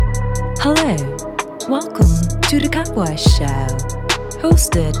Hello, welcome to the Cowboy Show,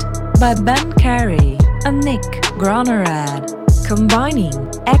 hosted by Ben Carey and Nick Gronerad, combining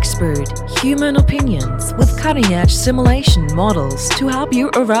expert human opinions with cutting-edge simulation models to help you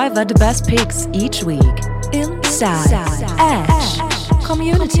arrive at the best picks each week. Inside Edge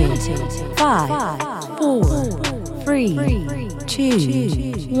Community. 5, 4, 3,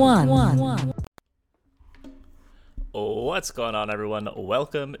 2, 1. What's going on, everyone?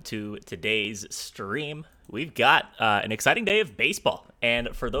 Welcome to today's stream. We've got an exciting day of baseball.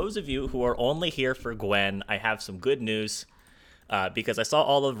 And for those of you who are only here for Gwen, I have some good news because I saw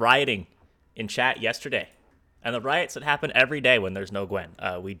all the rioting in chat yesterday. And the riots that happen every day when there's no Gwen.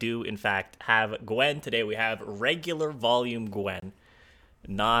 We do, in fact, have Gwen today. We have regular volume Gwen,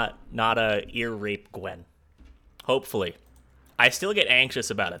 not a ear rape Gwen. Hopefully. I still get anxious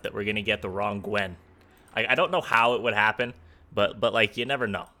about it that we're going to get the wrong Gwen. I don't know how it would happen, but like, you never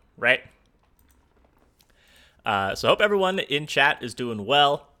know, right? So hope everyone in chat is doing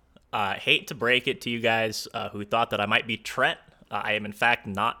well. Hate to break it to you guys who thought that I might be Trent. I am, in fact,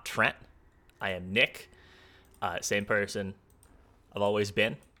 not Trent. I am Nick. Same person I've always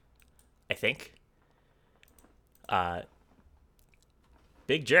been, I think.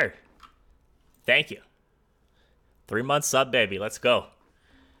 Big Jer. Thank you. 3-month sub, baby. Let's go.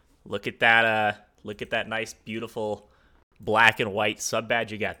 Look at that. Look at that nice, beautiful black and white sub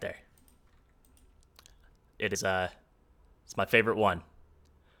badge you got there. It is it's my favorite one,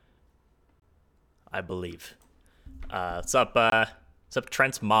 I believe. What's up? What's up,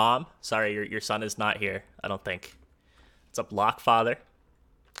 Trent's mom? Sorry, your son is not here, I don't think. What's up, Lockfather?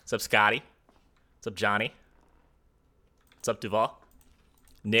 What's up, Scotty? What's up, Johnny? What's up, Duval?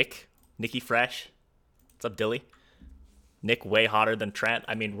 Nicky Fresh? What's up, Dilly? Nick way hotter than Trent.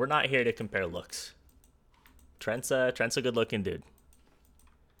 I mean, we're not here to compare looks. Trent's a good-looking dude.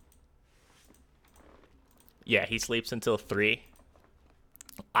 Yeah, he sleeps until 3.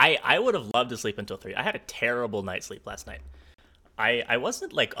 I would have loved to sleep until 3. I had a terrible night's sleep last night. I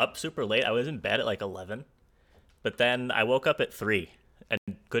wasn't like up super late. I was in bed at like 11. But then I woke up at 3 and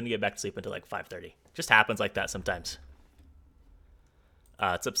couldn't get back to sleep until like 5:30. Just happens like that sometimes.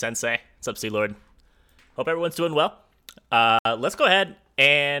 What's up, Sensei? What's up, Sea Lord? Hope everyone's doing well. Let's go ahead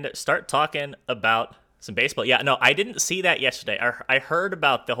and start talking about some baseball. Yeah, no, I didn't see that yesterday. I heard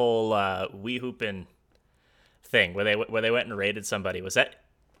about the whole Wee Hoopin' thing where they went and raided somebody. Was that?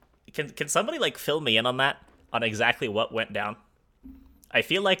 Can somebody like fill me in on that? On exactly what went down? I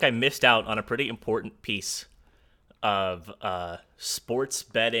feel like I missed out on a pretty important piece of sports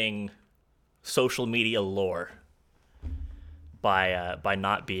betting social media lore by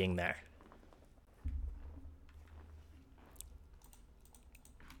not being there.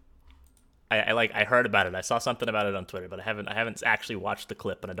 I heard about it. I saw something about it on Twitter, but I haven't actually watched the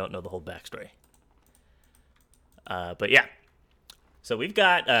clip, and I don't know the whole backstory. But yeah, so we've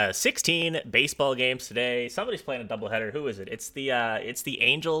got 16 baseball games today. Somebody's playing a doubleheader. Who is it? It's the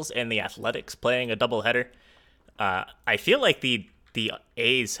Angels and the Athletics playing a doubleheader. I feel like the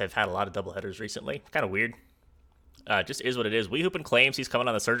A's have had a lot of doubleheaders recently. Kind of weird. Just is what it is. Wee Hoopin' claims he's coming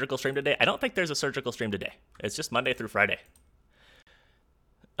on the surgical stream today. I don't think there's a surgical stream today. It's just Monday through Friday.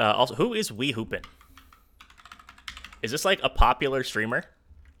 Also, who is Wee Hoopin'? Is this like a popular streamer?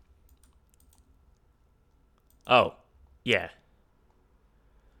 Oh, yeah.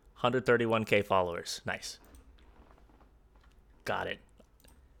 131k followers. Nice. Got it.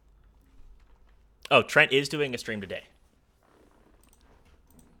 Oh, Trent is doing a stream today.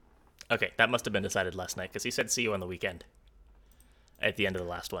 Okay, that must have been decided last night because he said see you on the weekend at the end of the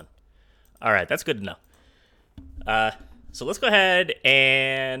last one. All right, that's good to know. So let's go ahead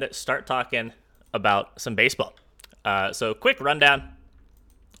and start talking about some baseball. So quick rundown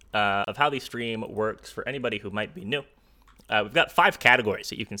of how the stream works for anybody who might be new. We've got 5 categories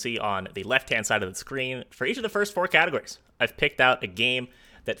that you can see on the left-hand side of the screen. For each of the first 4 categories, I've picked out a game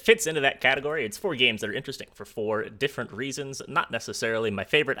that fits into that category. It's 4 games that are interesting for 4 different reasons, not necessarily my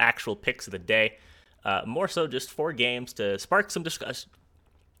favorite actual picks of the day, more so just 4 games to spark some discussion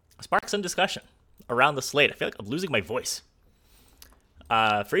around the slate. I feel like I'm losing my voice.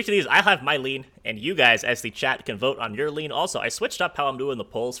 For each of these, I have my lean, and you guys, as the chat, can vote on your lean. Also, I switched up how I'm doing the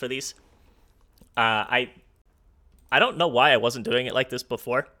polls for these. I don't know why I wasn't doing it like this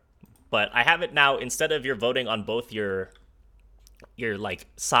before, but I have it now. Instead of you're voting on both your like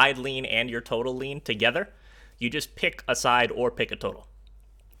side lean and your total lean together, you just pick a side or pick a total.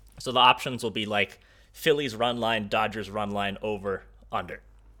 So the options will be like Phillies run line, Dodgers run line, over, under,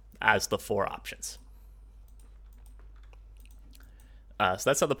 as the 4 options. So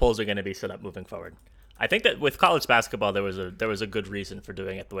that's how the polls are going to be set up moving forward. I think that with college basketball, there was a good reason for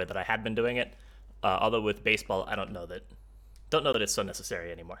doing it the way that I had been doing it. Although with baseball, I don't know that it's so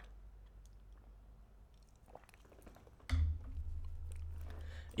necessary anymore.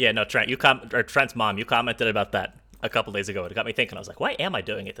 Yeah, no, Trent, Trent's mom, you commented about that a couple days ago. It got me thinking. I was like, why am I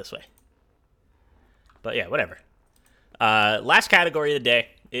doing it this way? But yeah, whatever. Last category of the day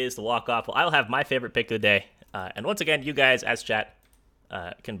is the walk-off. Well, I'll have my favorite pick of the day. And once again, you guys, as chat,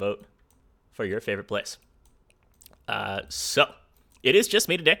 can vote for your favorite place. So, it is just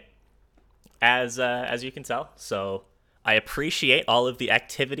me today, as you can tell. So, I appreciate all of the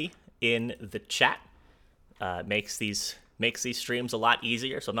activity in the chat. Makes these streams a lot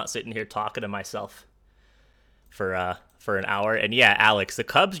easier, so I'm not sitting here talking to myself for an hour. And yeah, Alex, the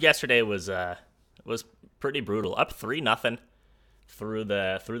Cubs yesterday was pretty brutal, up 3-0 through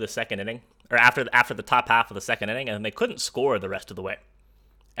the second inning, or after the top half of the second inning, and they couldn't score the rest of the way.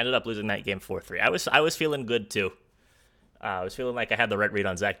 Ended up losing that game 4-3. I was feeling good too. I was feeling like I had the right read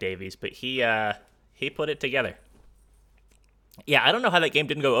on Zach Davies, but he put it together. Yeah, I don't know how that game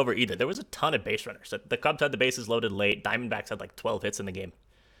didn't go over either. There was a ton of base runners. The Cubs had the bases loaded late. Diamondbacks had like 12 hits in the game.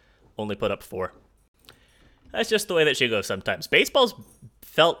 Only put up 4. That's just the way that she goes sometimes. Baseball's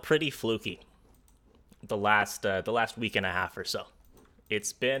felt pretty fluky the last week and a half or so.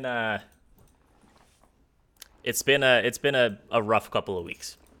 It's been a rough couple of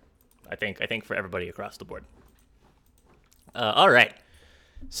weeks. I think for everybody across the board. All right.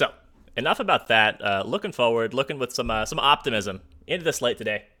 So, enough about that. Looking forward, looking with some optimism into the slate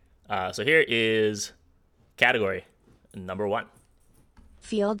today. So here is category number 1.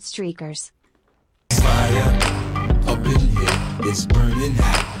 Field streakers. Fire up in here, it's burning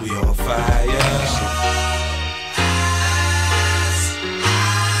hot. We on fire.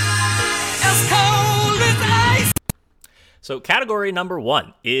 As cold as ice. So category number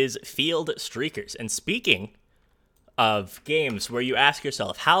 1 is field streakers. And speaking of games where you ask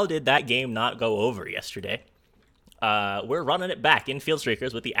yourself, how did that game not go over yesterday? We're running it back in field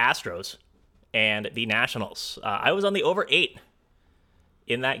streakers with the Astros and the Nationals. I was on the over 8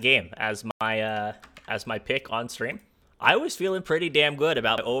 in that game as my pick on stream. I was feeling pretty damn good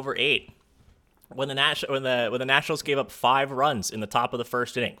about over 8 when the Nationals gave up 5 runs in the top of the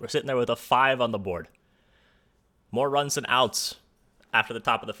first inning. We're sitting there with a 5 on the board. More runs than outs after the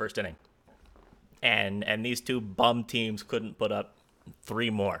top of the first inning. And these two bum teams couldn't put up 3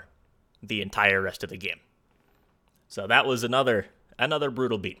 more the entire rest of the game. So that was another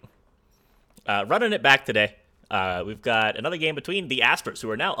brutal beat. Running it back today, we've got another game between the Astros, who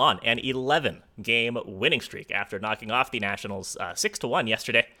are now on an 11-game winning streak after knocking off the Nationals 6-1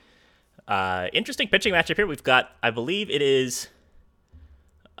 yesterday. Interesting pitching matchup here. We've got, I believe it is,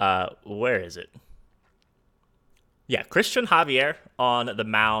 where is it? Yeah, Christian Javier on the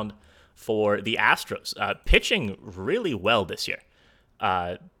mound for the Astros, pitching really well this year.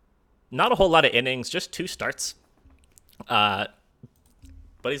 Not a whole lot of innings, just 2 starts. But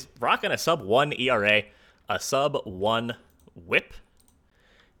he's rocking a sub-1 ERA, a sub-1 whip,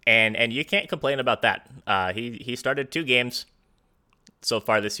 and you can't complain about that. He started 2 games so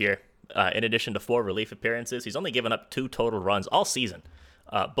far this year, in addition to 4 relief appearances. He's only given up 2 total runs all season,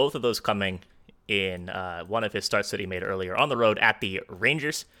 both of those coming in one of his starts that he made earlier on the road at the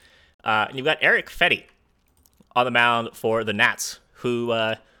Rangers. And you've got Eric Fetty on the mound for the Nats, who's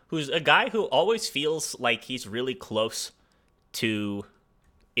a guy who always feels like he's really close to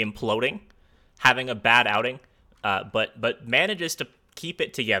imploding, having a bad outing, but manages to keep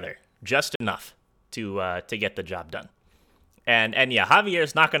it together just enough to get the job done. And yeah,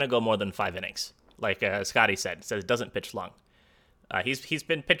 Javier's not going to go more than 5 innings, like Scotty said. Says it doesn't pitch long. He's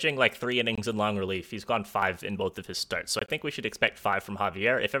been pitching like 3 innings in long relief. He's gone 5 in both of his starts. So I think we should expect 5 from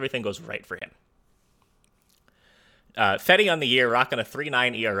Javier if everything goes right for him. Fetty on the year, rocking a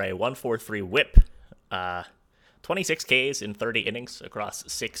 3.9 ERA, 1.43 whip, 26 Ks in 30 innings across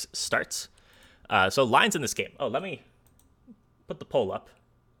 6 starts. So lines in this game. Oh, let me put the poll up.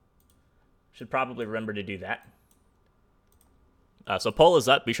 Should probably remember to do that. So poll is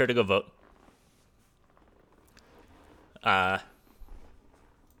up. Be sure to go vote.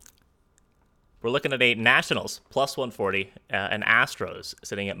 We're looking at a Nationals plus 140, and Astros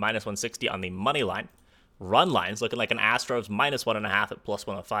sitting at minus 160 on the money line. Run lines looking like an Astros minus 1.5 at plus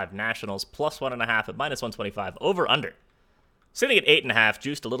 105, Nationals plus 1.5 at minus 125. Over under sitting at 8.5,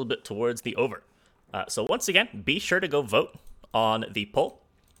 juiced a little bit towards the over. So once again, be sure to go vote on the poll,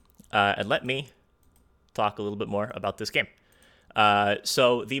 and let me talk a little bit more about this game.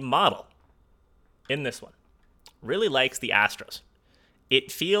 So the model in this one really likes the Astros.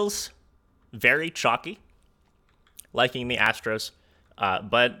 It feels very chalky, liking the Astros.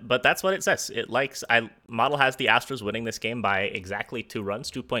 But that's what it says. Model has the Astros winning this game by exactly 2 runs,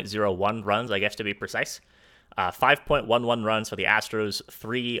 2.01 runs, I guess to be precise. 5.11 runs for the Astros,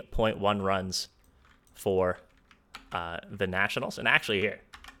 3.1 runs for the Nationals. And actually here,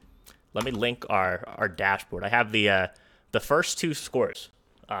 let me link our dashboard. I have the first 2 scores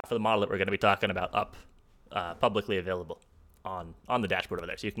for the model that we're going to be talking about up publicly available on the dashboard over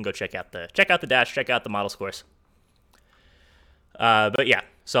there. So you can go check out the dash, check out the model scores. But yeah,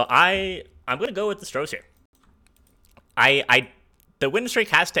 so I'm going to go with the Stros here. The win streak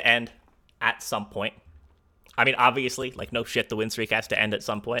has to end at some point. I mean, obviously, like no shit, the win streak has to end at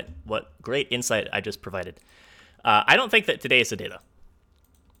some point. What great insight I just provided. I don't think that today is the day, though.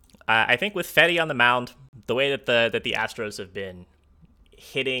 I think with Fetty on the mound, the way that the Astros have been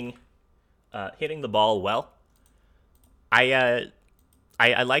hitting the ball well, I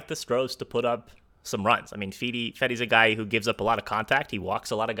like the Stros to put up some runs. I mean, Fetty's a guy who gives up a lot of contact. He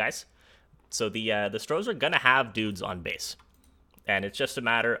walks a lot of guys. So the Stros are going to have dudes on base. And it's just a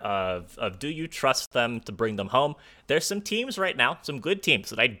matter of do you trust them to bring them home? There's some teams right now, some good teams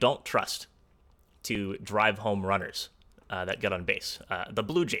that I don't trust to drive home runners that get on base. The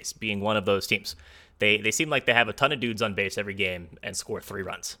Blue Jays being one of those teams. They seem like they have a ton of dudes on base every game and score 3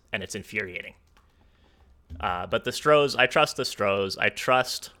 runs, and it's infuriating. But the Stros, I trust the Stros. I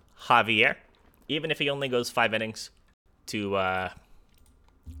trust Javier, even if he only goes 5 innings, to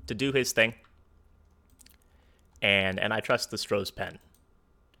do his thing. And I trust the Stros pen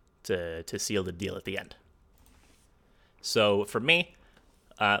to seal the deal at the end. So for me,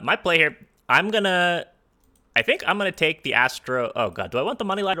 my play here, I think I'm gonna take the Astro. Oh god, do I want the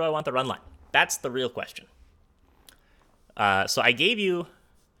money line or do I want the run line? That's the real question. So I gave you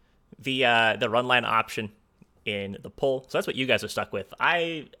the run line option in the poll, so that's what you guys are stuck with.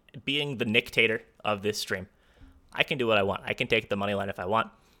 I, being the dictator of this stream, I can do what I want. I can take the money line if I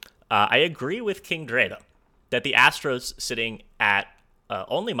want. I agree with King Dre though, that the Astros sitting at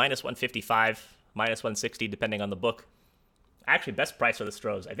only minus 155, minus 160, depending on the book. Actually, best price for the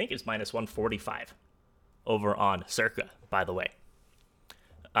Stros, I think, is minus 145 over on Circa, by the way.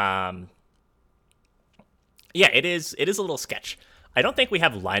 Yeah, it is a little sketch. I don't think we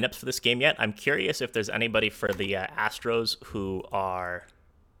have lineups for this game yet. I'm curious if there's anybody for the Astros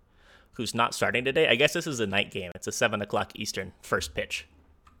who's not starting today. I guess this is a night game. It's a 7 o'clock Eastern first pitch.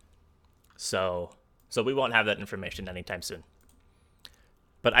 So we won't have that information anytime soon.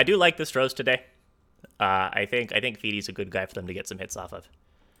 But I do like the Stros today. I think Feedy's a good guy for them to get some hits off of.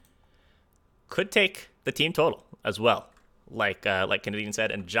 Could take the team total as well, like Canadian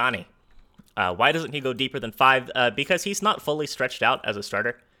said. And Johnny, why doesn't he go deeper than 5? Because he's not fully stretched out as a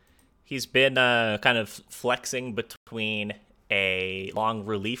starter. He's been kind of flexing between a long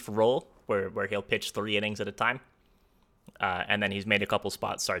relief role where he'll pitch 3 innings at a time, and then he's made a couple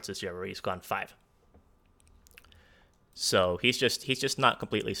spot starts this year where he's gone 5. So he's just not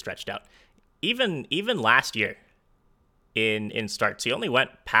completely stretched out. Even last year, in starts, he only went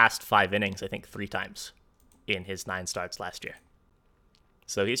past 5 innings, I think, 3 times in his 9 starts last year.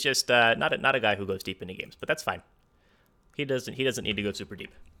 So he's just not a guy who goes deep into games, but that's fine. He doesn't need to go super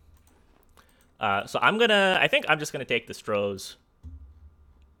deep. So I think I'm just gonna take the Stros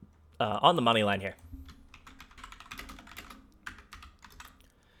on the money line here.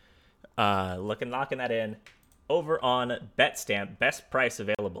 Locking that in. Over on BetStamp, best price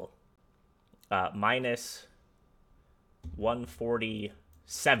available, minus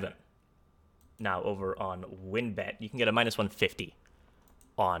 147. Now over on WinBet, you can get a minus 150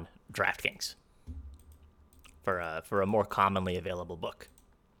 on DraftKings for a more commonly available book.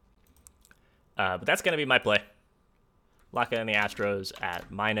 But that's going to be my play. Locking in the Astros at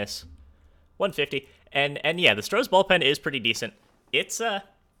minus 150. And yeah, the Stros bullpen is pretty decent. It's the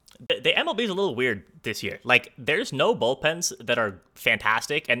MLB is a little weird this year. Like, there's no bullpens that are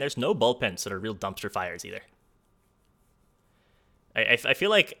fantastic, and there's no bullpens that are real dumpster fires either. I feel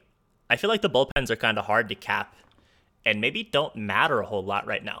like the bullpens are kind of hard to cap, and maybe don't matter a whole lot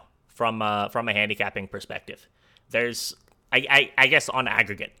right now from a handicapping perspective. There's, I guess, on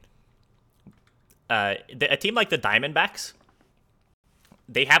aggregate, a team like the Diamondbacks,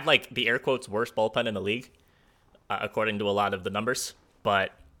 they have like the air quotes worst bullpen in the league, according to a lot of the numbers,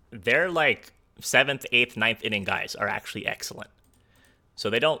 but their like 7th, 8th, 9th inning guys are actually excellent. So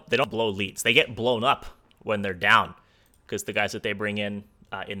they don't blow leads. They get blown up when they're down because the guys that they bring in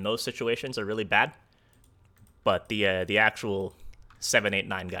those situations are really bad. But the actual 7, 8,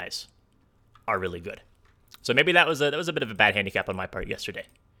 9 guys are really good. So maybe that was a bit of a bad handicap on my part yesterday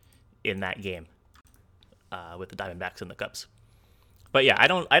in that game with the Diamondbacks and the Cubs. But yeah, I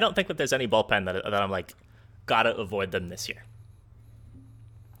don't think that there's any bullpen that I'm like gotta avoid them this year.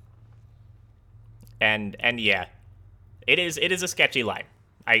 And yeah, it is a sketchy line.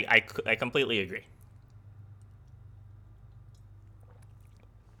 I completely agree.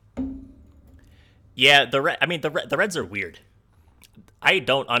 Yeah, the Reds are weird. I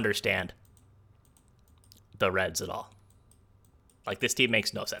don't understand the Reds at all. Like, this team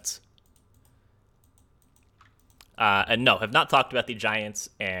makes no sense. And no, have not talked about the Giants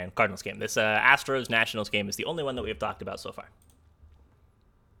and Cardinals game. This Astros-Nationals game is the only one that we have talked about so far.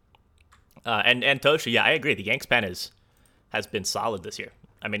 And Tosha, yeah, I agree. The Yanks pen has been solid this year.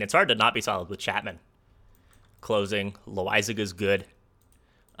 I mean, it's hard to not be solid with Chapman closing. Loizaga's good.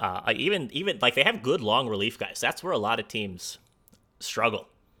 Even like, they have good long relief guys. That's where a lot of teams struggle.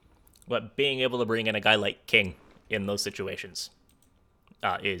 But being able to bring in a guy like King in those situations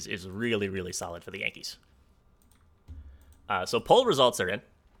is really, really solid for the Yankees. So poll results are in.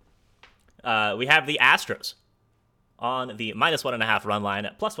 We have the Astros on the -1.5 run line.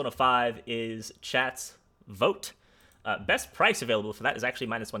 At +105 is chat's vote. Best price available for that is actually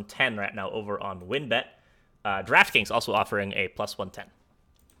 -110 right now over on WinBet. DraftKings also offering a +110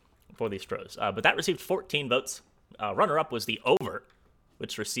 for the Astros. But that received 14 votes. Runner-up was the over,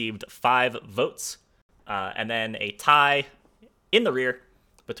 which received 5 votes. And then a tie in the rear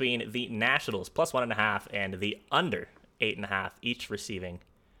between the Nationals +1.5 and the under 8.5, each receiving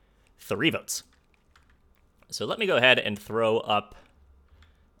 3 votes. So let me go ahead and throw up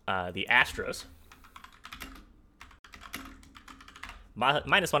the Astros.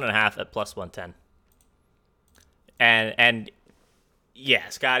 -1.5 at +110. And yeah,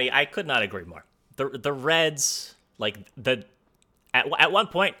 Scotty, I could not agree more. The Reds, like, at one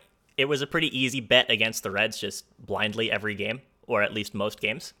point, it was a pretty easy bet against the Reds, just blindly every game, or at least most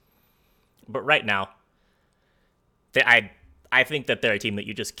games. But right now, I think that they're a team that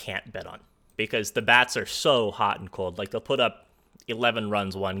you just can't bet on, because the bats are so hot and cold. Like, they'll put up 11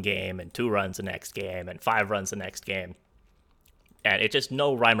 runs one game and 2 runs the next game and 5 runs the next game. And it's just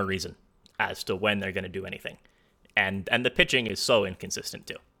no rhyme or reason as to when they're going to do anything. And the pitching is so inconsistent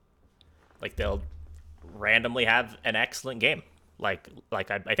too. Like, they'll randomly have an excellent game. Like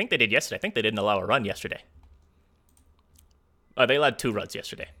I think they did yesterday. I think they didn't allow a run yesterday. They allowed 2 runs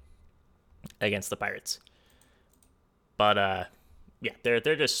yesterday against the Pirates. But yeah,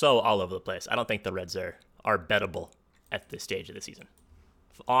 they're just so all over the place. I don't think the Reds are bettable at this stage of the season,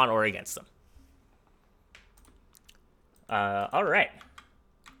 on or against them. All right.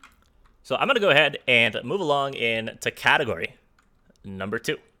 So I'm going to go ahead and move along into category number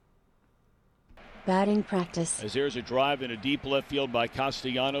 2. Batting practice. As there's a drive in a deep left field by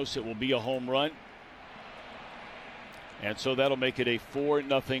Castellanos, it will be a home run. And so that'll make it a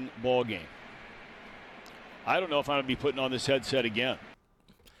 4-0 ball game. I don't know if I'm going to be putting on this headset again.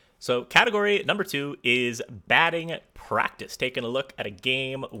 So category number 2 is batting practice, taking a look at a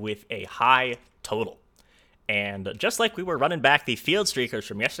game with a high total. And just like we were running back the field streakers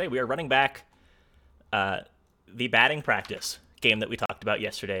from yesterday, we are running back the batting practice game that we talked about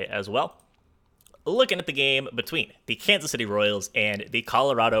yesterday as well. Looking at the game between the Kansas City Royals and the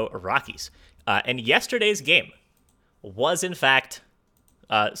Colorado Rockies. And yesterday's game was, in fact,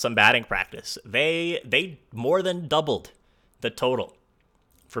 some batting practice. They more than doubled the total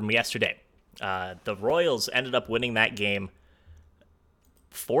from yesterday. The Royals ended up winning that game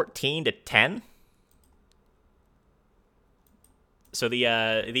 14-10. So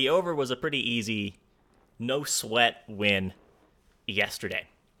the over was a pretty easy, no sweat win yesterday.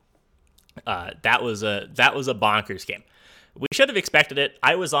 That was a bonkers game. We should have expected it.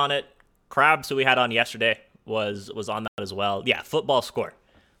 I was on it. Krabs, who we had on yesterday, was on that as well. Yeah, football score,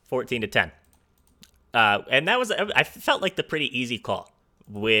 14-10. And that was, I felt like, the pretty easy call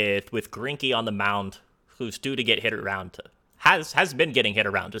with Greinke on the mound, who's due to get hit around. Has been getting hit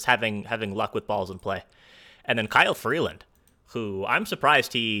around, just having luck with balls in play. And then Kyle Freeland, who I'm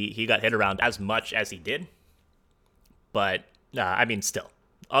surprised he got hit around as much as he did. But I mean, still,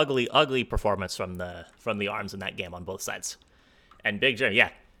 ugly performance from the arms in that game on both sides. And Big J,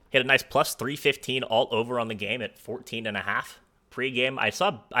 yeah, hit a nice plus 315 all over on the game at 14.5 pre-game.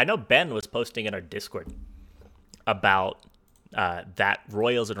 I know Ben was posting in our Discord about that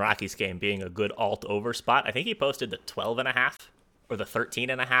Royals and Rockies game being a good alt over spot. I think he posted the 12.5 or the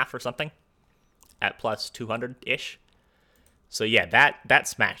 13.5 or something at plus 200-ish. So yeah, that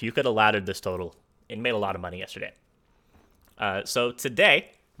smash. You could have laddered this total and made a lot of money yesterday. So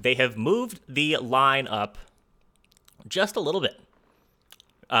today, they have moved the line up just a little bit.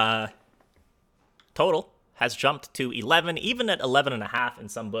 Total has jumped to 11, even at 11.5 in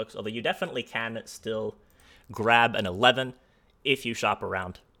some books, although you definitely can still grab an 11 if you shop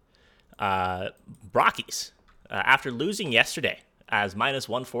around. Rockies, after losing yesterday, as minus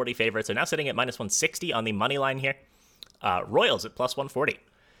 140 favorites. They're now sitting at minus 160 on the money line here. Royals at plus 140.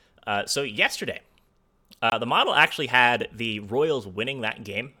 So yesterday, the model actually had the Royals winning that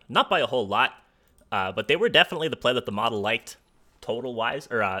game, not by a whole lot, but they were definitely the play that the model liked total-wise,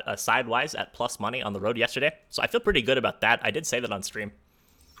 or side-wise at plus money on the road yesterday. So I feel pretty good about that. I did say that on stream.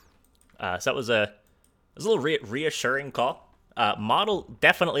 So that was a little reassuring call. Model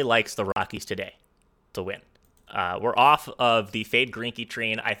definitely likes the Rockies today to win. We're off of the fade Greinke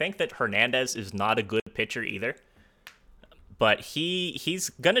train. I think that Hernandez is not a good pitcher either, but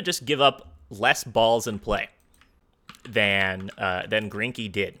he's gonna just give up less balls in play than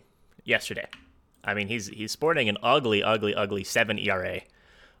Greinke did yesterday. I mean, he's sporting an ugly 7 ERA,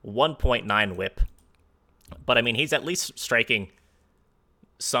 1.9 WHIP, but I mean he's at least striking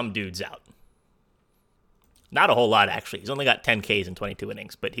some dudes out. Not a whole lot, actually. He's only got 10 Ks in 22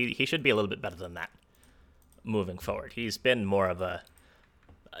 innings, but he should be a little bit better than that moving forward. He's been more of a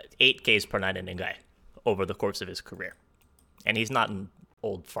 8 Ks per 9 inning guy over the course of his career, and he's not an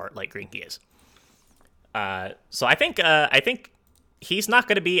old fart like Greinke is. So I think he's not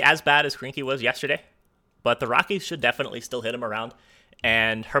going to be as bad as Greinke was yesterday, but the Rockies should definitely still hit him around.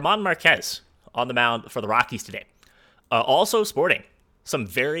 And German Marquez on the mound for the Rockies today, also sporting some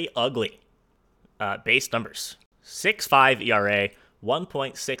very ugly base numbers. 6.5 ERA,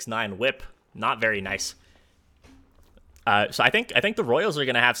 1.69 WHIP, not very nice. So I think the Royals are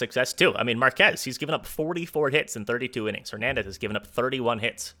going to have success too. I mean, Marquez, he's given up 44 hits in 32 innings. Hernandez has given up 31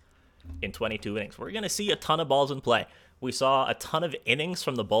 hits in 22 innings. We're going to see a ton of balls in play. We saw a ton of innings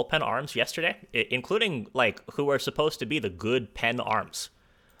from the bullpen arms yesterday, including like who are supposed to be the good pen arms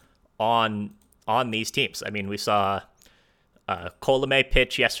on these teams. I mean, we saw Colomé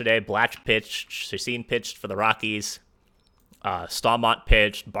pitch yesterday, Blatch pitched, Chacin pitched for the Rockies, Staumont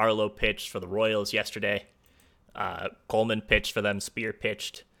pitched, Barlow pitched for the Royals yesterday, Coleman pitched for them, Spear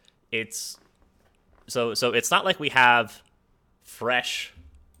pitched. So it's not like we have fresh,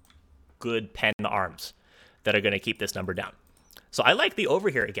 good pen arms that are going to keep this number down. So I like the over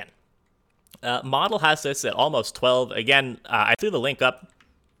here again. Model has this at almost 12. Again, I threw the link up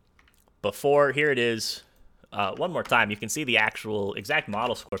before. Here it is. One more time, you can see the actual exact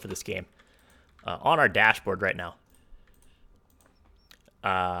model score for this game on our dashboard right now.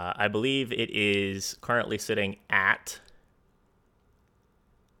 I believe it is currently sitting at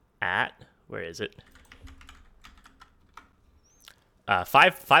where is it?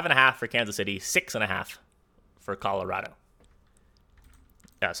 5.5 for Kansas City, 6.5 for Colorado.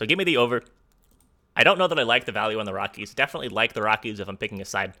 So give me the over. I don't know that I like the value on the Rockies. Definitely like the Rockies if I'm picking a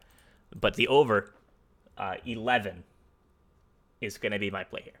side, but the over 11 is going to be my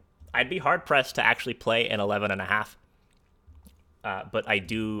play here. I'd be hard pressed to actually play an 11.5, but I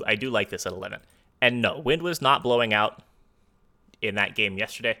do like this at 11. And no, wind was not blowing out in that game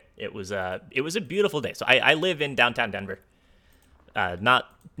yesterday. It was a beautiful day. So I live in downtown Denver,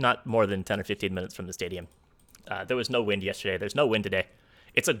 not more than 10 or 15 minutes from the stadium. There was no wind yesterday. There's no wind today.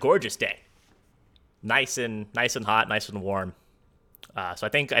 It's a gorgeous day. Nice and hot, nice and warm. So I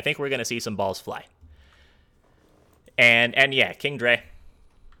think we're going to see some balls fly. And yeah, King Dre.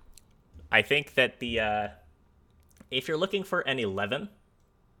 I think that if you're looking for an 11,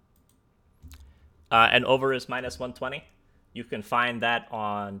 and over is minus 120, you can find that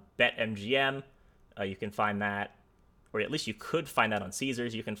on BetMGM. You can find that, or at least you could find that on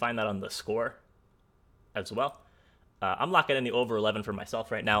Caesars. You can find that on The Score as well. I'm locking in the over 11 for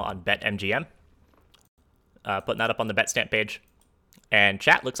myself right now on BetMGM. Putting that up on the BetStamp page. And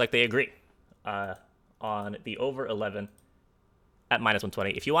chat looks like they agree on the over 11 at minus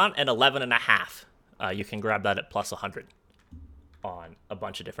 120. If you want an 11.5, you can grab that at plus 100 on a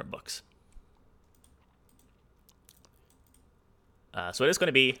bunch of different books. So it is going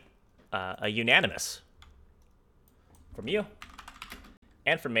to be a unanimous from you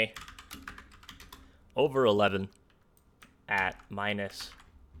and from me. Over 11 at minus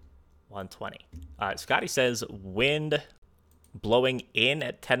 120. Scotty says wind blowing in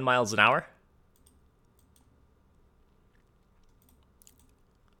at 10 miles an hour.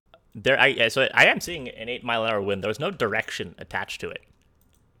 So I am seeing an 8-mile-an-hour wind. There's no direction attached to it.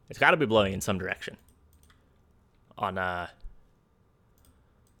 It's got to be blowing in some direction on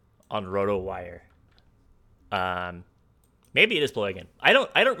RotoWire. Maybe it is blowing in. I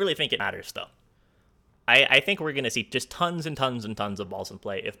don't really think it matters though. I think we're going to see just tons and tons and tons of balls in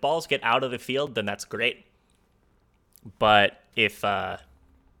play. If balls get out of the field, then that's great. But if not,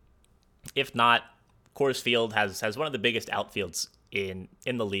 Coors Field has one of the biggest outfields in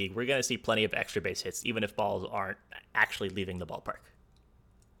the league. We're going to see plenty of extra base hits, even if balls aren't actually leaving the ballpark.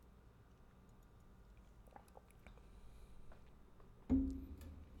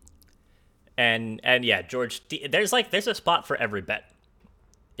 And yeah, George, there's a spot for every bet.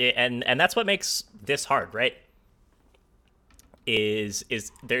 And that's what makes this hard, right? Is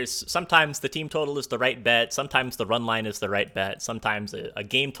there's sometimes the team total is the right bet, sometimes the run line is the right bet, sometimes a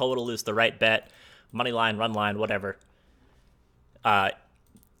game total is the right bet, money line, run line, whatever.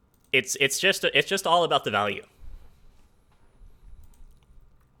 It's just all about the value.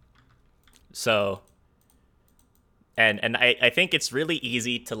 So, and I think it's really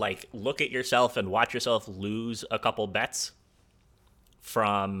easy to like look at yourself and watch yourself lose a couple bets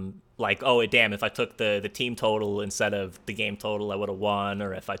from like, oh damn, if I took the team total instead of the game total, I would have won,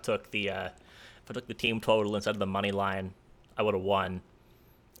 or if I took the team total instead of the money line, I would have won.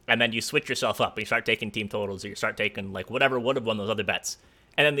 And then you switch yourself up and you start taking team totals, or you start taking like whatever would have won those other bets.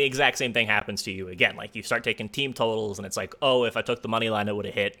 And then the exact same thing happens to you again. Like you start taking team totals and it's like, oh, if I took the money line, it would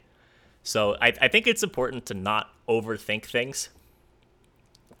have hit. So I think it's important to not overthink things.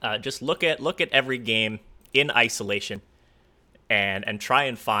 Just look at every game in isolation and try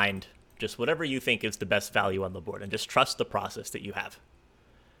and find just whatever you think is the best value on the board, and just trust the process that you have.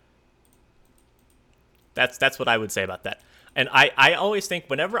 That's what I would say about that. And I always think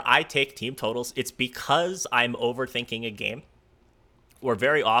whenever I take team totals, it's because I'm overthinking a game, or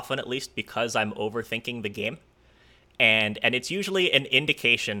very often at least because I'm overthinking the game. And it's usually an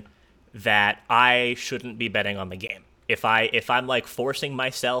indication that I shouldn't be betting on the game. If I'm like forcing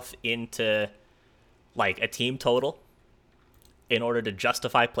myself into like a team total in order to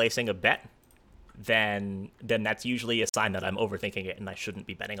justify placing a bet, then that's usually a sign that I'm overthinking it and I shouldn't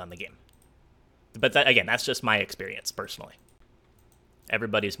be betting on the game. But that, again, that's just my experience personally.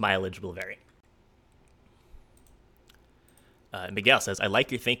 Everybody's mileage will vary. Miguel says, I like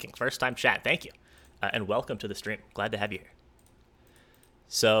your thinking. First time chat. Thank you. And welcome to the stream. Glad to have you here.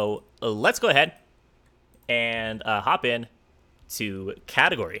 So let's go ahead and hop in to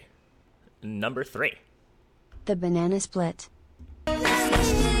category number 3. The banana split.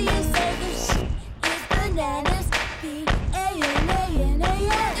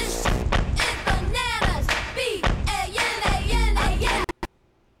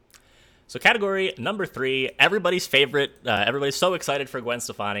 So category number 3, everybody's favorite, everybody's so excited for Gwen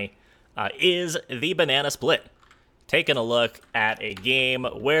Stefani, is the banana split. Taking a look at a game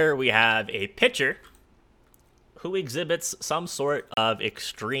where we have a pitcher who exhibits some sort of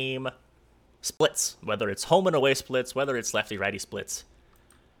extreme splits, whether it's home and away splits, whether it's lefty-righty splits,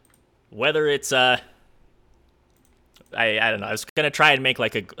 whether it's, I don't know, I was going to try and make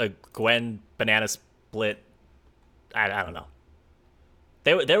like a Gwen banana split, I don't know.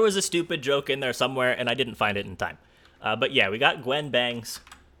 There was a stupid joke in there somewhere, and I didn't find it in time. But yeah, we got Gwen bangs.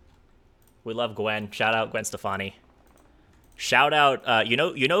 We love Gwen. Shout out Gwen Stefani. Shout out, you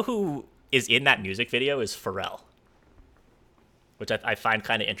know who is in that music video is Pharrell, which I find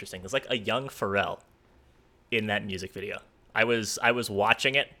kind of interesting. There's like a young Pharrell in that music video. I was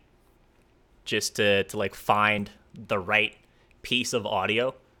watching it just to like find the right piece of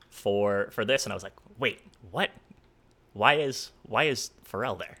audio for this, and I was like, wait, what? Why is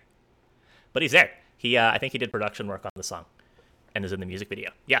Pharrell there? But he's there. He I think he did production work on the song and is in the music video.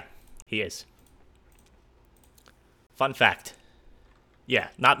 Yeah, he is. Fun fact. Yeah,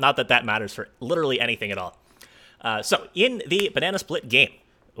 not that matters for literally anything at all. So in the banana split game,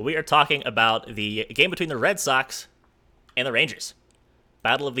 we are talking about the game between the Red Sox and the Rangers.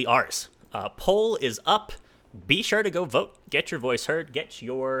 Battle of the R's. Poll is up. Be sure to go vote. Get your voice heard. Get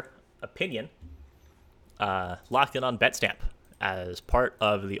your opinion locked in on BetStamp as part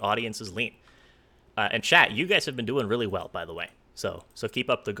of the audience's lean. And chat, you guys have been doing really well, by the way. So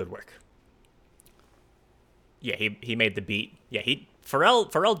keep up the good work. Yeah, he made the beat. Yeah,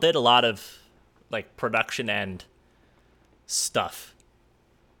 Pharrell did a lot of like production and stuff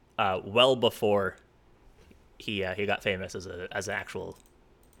well before he got famous as an actual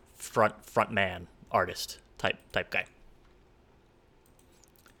frontman artist type guy.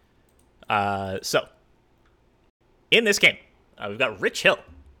 So in this game, we've got Rich Hill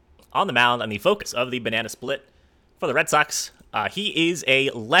on the mound and the focus of the banana split for the Red Sox. He is a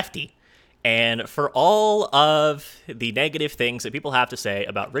lefty, and for all of the negative things that people have to say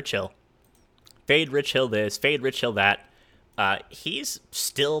about Rich Hill, fade Rich Hill this, fade Rich Hill that, he's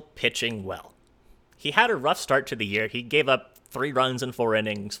still pitching well. He had a rough start to the year. He gave up 3 runs in 4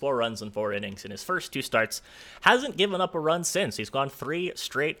 innings, 4 runs in 4 innings in his first 2 starts. Hasn't given up a run since. He's gone 3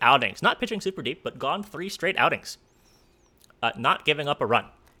 straight outings. Not pitching super deep, but gone 3 straight outings. Not giving up a run.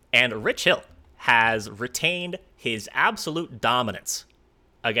 And Rich Hill has retained his absolute dominance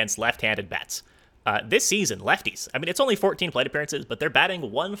against left-handed bats. This season, lefties, I mean, it's only 14 plate appearances, but they're batting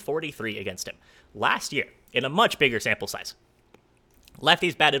 143 against him. Last year, in a much bigger sample size,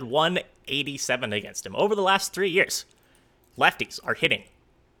 lefties batted 180 187 against him. Over the last 3 years, lefties are hitting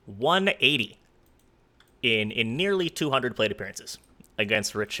 180 in nearly 200 plate appearances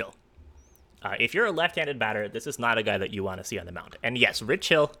against Rich Hill. If you're a left-handed batter, this is not a guy that you want to see on the mound. And yes, Rich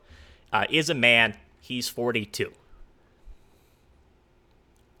Hill is a man. He's 42.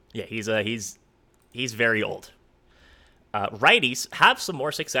 Yeah, he's very old. Righties have some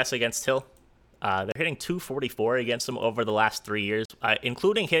more success against Hill. They're hitting 244 against him over the last 3 years,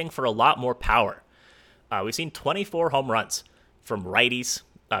 including hitting for a lot more power. We've seen 24 home runs from righties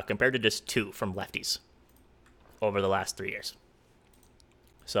compared to just 2 from lefties over the last 3 years.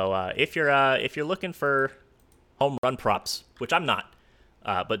 So if you're looking for home run props, which I'm not,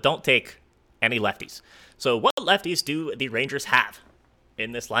 but don't take any lefties. So what lefties do the Rangers have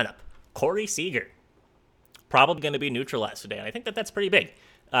in this lineup? Corey Seager, probably going to be neutralized today, and I think that's pretty big.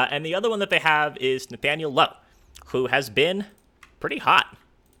 And the other one that they have is Nathaniel Lowe, who has been pretty hot.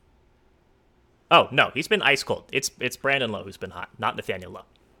 Oh, no, he's been ice cold. It's Brandon Lowe who's been hot, not Nathaniel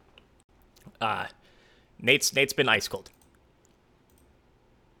Lowe. Nate's been ice cold.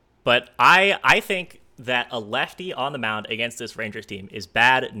 But I think that a lefty on the mound against this Rangers team is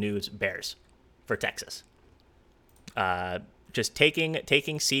bad news bears for Texas. Just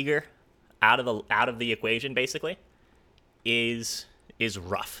taking Seager out of the equation basically is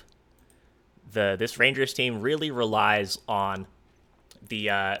rough. This Rangers team really relies on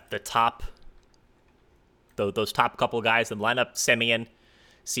the top those top couple guys in the lineup: Semien,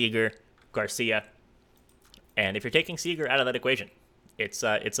 Seager, Garcia. And if you're taking Seager out of that equation, it's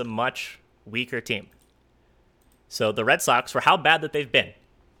a much weaker team. So the Red Sox, for how bad that they've been,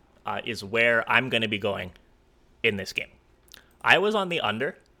 is where I'm going to be going in this game. I was on the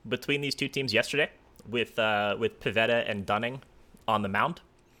under between these two teams yesterday with Pivetta and Dunning on the mound,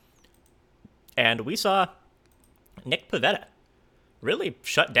 and we saw Nick Pivetta really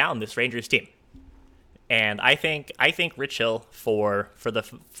shut down this Rangers team. And I think Rich Hill for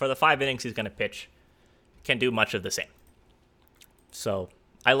the 5 innings he's going to pitch can do much of the same. So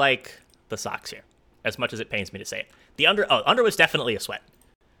I like the Sox here, as much as it pains me to say it. The under was definitely a sweat,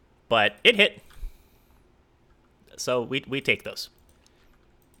 but it hit. So we take those.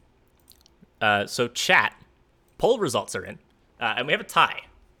 So chat, poll results are in, and we have a tie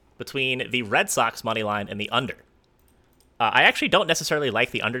between the Red Sox money line and the under. I actually don't necessarily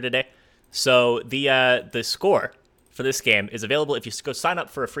like the under today. So the score for this game is available if you go sign up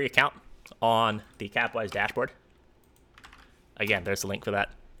for a free account on the Capwise dashboard. Again, there's the link for that.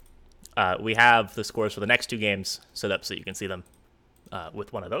 We have the scores for the next 2 games set up so you can see them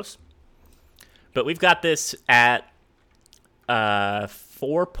with one of those. But we've got this at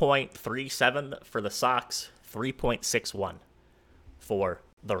 4.37 for the Sox, 3.61 for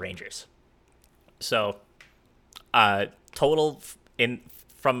the Rangers. So total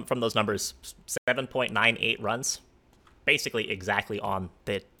from those numbers, 7.98 runs, basically exactly on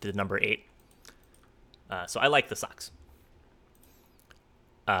the number 8. So I like the Sox.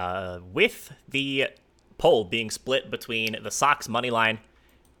 With the poll being split between the Sox money line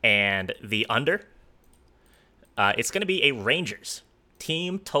and the under, it's going to be a Rangers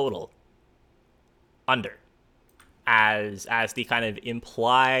team total under as the kind of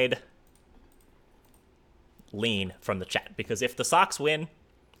implied lean from the chat. Because if the Sox win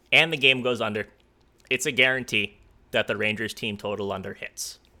and the game goes under, it's a guarantee that the Rangers team total under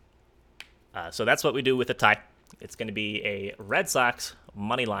hits. So that's what we do with the tie. It's going to be a Red Sox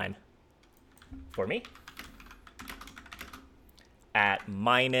money line for me at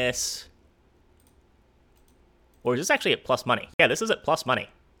minus, or is this actually at plus money? Yeah, this is at plus money,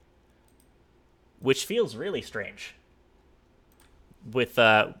 which feels really strange. With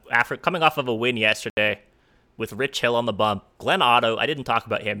after coming off of a win yesterday, with Rich Hill on the bump, Glenn Otto, I didn't talk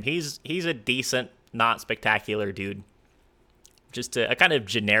about him. He's a decent, not spectacular dude. Just a kind of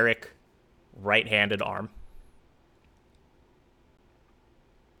generic right-handed arm.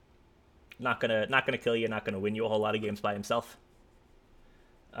 Not gonna kill you, not gonna win you a whole lot of games by himself.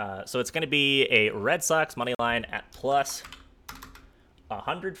 So it's gonna be a Red Sox money line at plus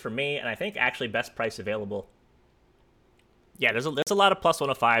 100 for me, and I think actually best price available. Yeah, there's a lot of plus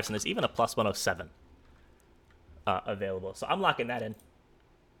 105s, and there's even a plus 107 available. So I'm locking that in.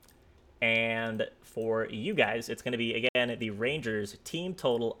 And for you guys, it's going to be, again, the Rangers team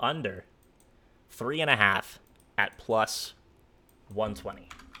total under 3.5 at plus 120.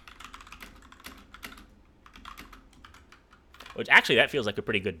 Which actually, that feels like a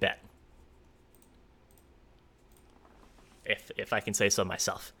pretty good bet. If I can say so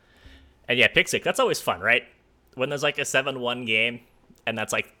myself. And yeah, pick six, that's always fun, right? When there's like a 7-1 game, and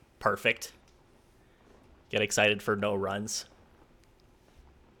that's like perfect. Get excited for no runs.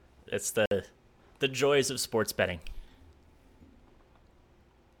 It's the joys of sports betting.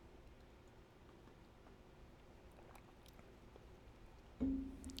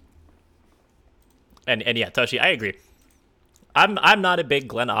 And yeah, Toshi, I agree. I'm not a big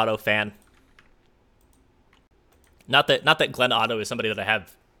Glenn Otto fan. Not that Glenn Otto is somebody that I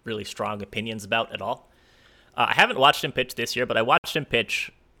have really strong opinions about at all. I haven't watched him pitch this year, but I watched him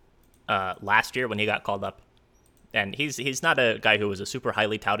pitch last year when he got called up. And he's not a guy who was a super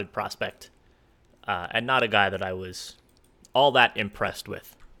highly touted prospect, and not a guy that I was all that impressed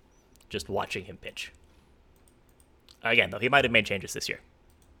with just watching him pitch. Again, though, he might have made changes this year.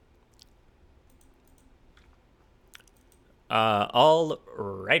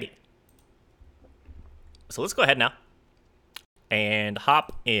 Alrighty. So let's go ahead now and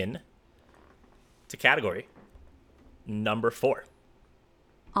hop in to category number 4.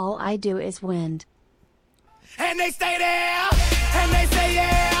 All I do is win. And they stay there, and they say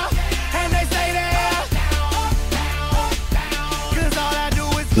yeah, and they say there. 'Cause all I do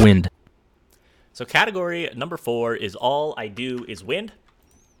is Wind. So category number 4 is all I do is wind.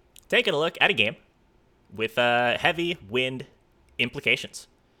 Taking a look at a game with heavy wind implications.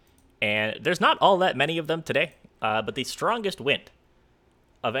 And there's not all that many of them today, but the strongest wind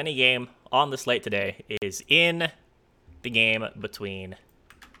of any game on the slate today is in the game between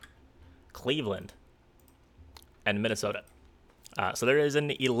Cleveland and Minnesota. So there is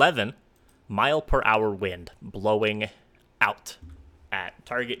an 11 mile per hour wind blowing out at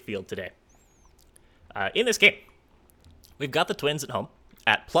Target Field today. In this game, we've got the Twins at home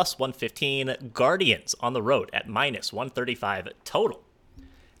at plus 115, Guardians on the road at minus 135 total,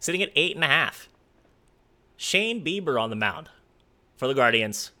 sitting at 8.5. Shane Bieber on the mound for the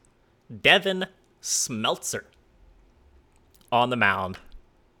Guardians. Devin Smeltzer on the mound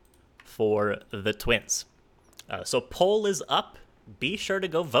for the Twins. So poll is up. Be sure to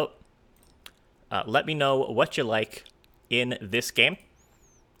go vote. Let me know what you like in this game.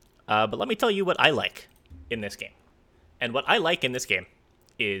 But let me tell you what I like in this game. And what I like in this game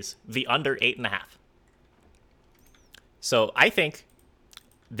is the under 8.5. So I think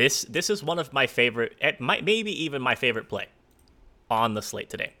this is one of my favorite, maybe even my favorite play on the slate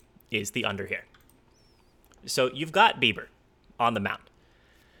today, is the under here. So you've got Bieber on the mound.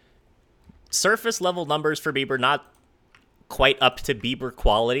 Surface level numbers for Bieber, not quite up to Bieber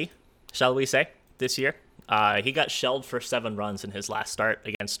quality, shall we say, this year. He got shelled for 7 runs in his last start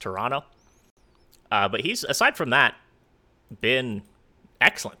against Toronto. But he's, aside from that, been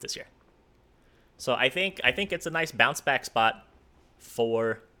excellent this year. So I think it's a nice bounce back spot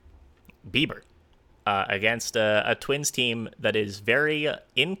for Bieber against a Twins team that is very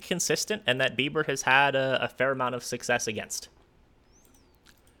inconsistent and that Bieber has had a fair amount of success against.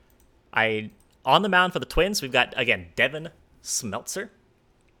 On the mound for the Twins, we've got, again, Devin Smeltzer.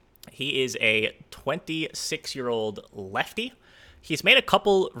 He is a 26-year-old lefty. He's made a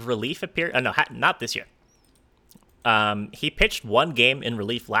couple relief appearances. No, not this year. He pitched 1 game in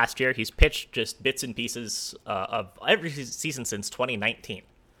relief last year. He's pitched just bits and pieces of every season since 2019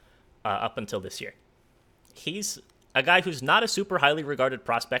 up until this year. He's a guy who's not a super highly regarded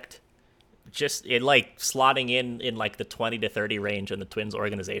prospect, just in like slotting in like the 20 to 30 range in the Twins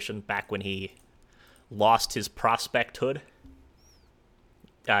organization back when he lost his prospecthood.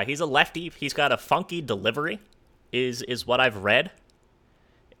 He's a lefty. He's got a funky delivery, is what I've read,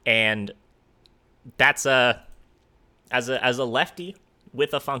 and that's as a lefty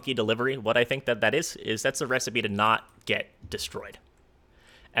with a funky delivery. What I think that is that's a recipe to not get destroyed.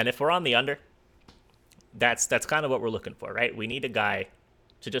 And if we're on the under, that's kind of what we're looking for, right? We need a guy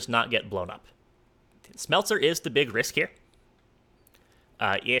to just not get blown up. Smeltzer is the big risk here.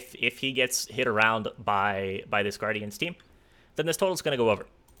 If he gets hit around by this Guardians team, then this total's going to go over.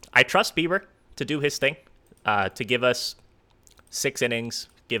 I trust Bieber to do his thing, to give us 6 innings,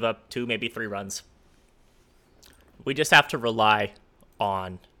 give up 2, maybe 3 runs. We just have to rely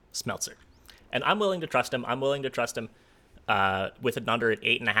on Smeltzer. And I'm willing to trust him. I'm willing to trust him with an under at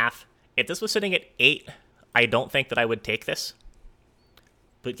 8.5. If this was sitting at 8, I don't think that I would take this.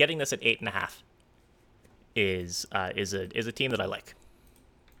 But getting this at 8.5 is a team that I like.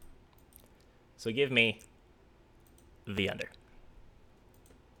 So give me the under.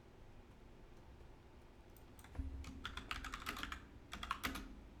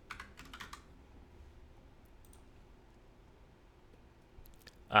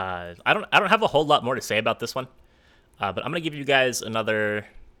 I don't have a whole lot more to say about this one, but I'm gonna give you guys another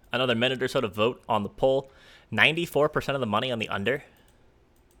minute or so to vote on the poll. 94% of the money on the under.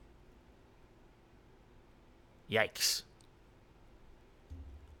 Yikes.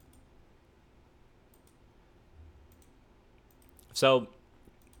 So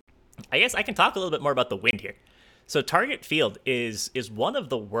I guess I can talk a little bit more about the wind here. So Target Field is one of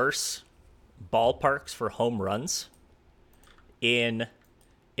the worst ballparks for home runs in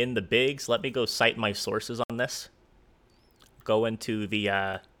the bigs. Let me go cite my sources on this. Go into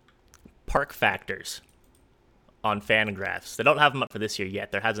the park factors on Fangraphs. They don't have them up for this year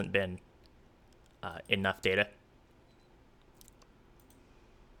yet. There hasn't been enough data.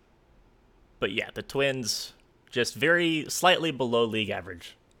 But yeah, the Twins just very slightly below league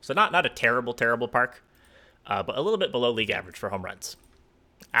average. So not a terrible park, but a little bit below league average for home runs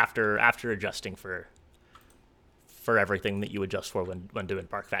after adjusting for everything that you adjust for when doing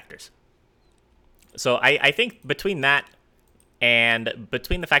park factors. So I think between that and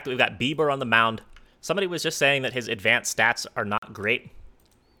between the fact that we've got Bieber on the mound, somebody was just saying that his advanced stats are not great,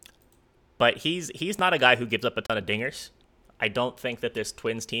 but he's not a guy who gives up a ton of dingers. I don't think that this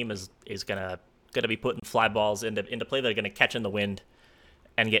Twins team is gonna be putting fly balls into play that are gonna catch in the wind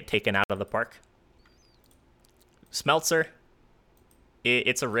and get taken out of the park. Smeltzer,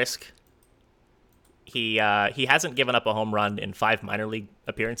 it's a risk. He hasn't given up a home run in 5 minor league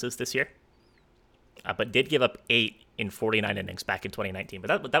appearances this year, but did give up 8 in 49 innings back in 2019.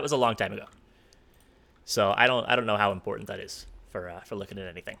 But that was a long time ago. So I don't know how important that is for looking at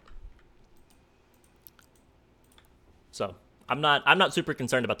anything. So I'm not super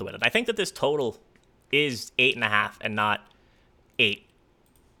concerned about the win. And I think that this total is 8.5 and not 8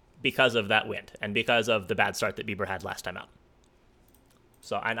 because of that wind and because of the bad start that Bieber had last time out.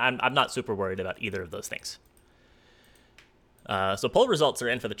 So I'm not super worried about either of those things. So poll results are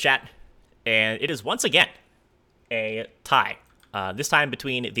in for the chat, and it is once again a tie. This time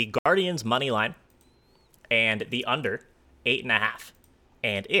between the Guardians money line and the under 8.5.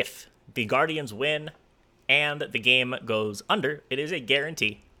 And if the Guardians win and the game goes under, it is a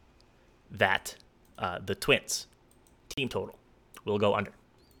guarantee that the Twins team total will go under.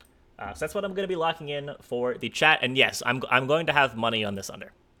 So that's what I'm going to be locking in for the chat. And yes, I'm going to have money on this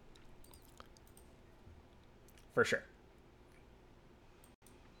under. For sure.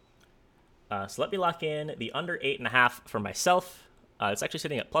 So let me lock in the under 8.5 for myself. It's actually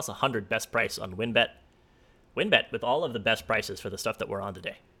sitting at plus 100 best price on WinBet. WinBet with all of the best prices for the stuff that we're on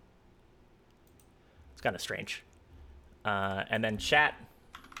today. It's kind of strange. And then chat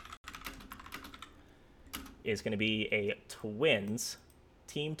is going to be a Twins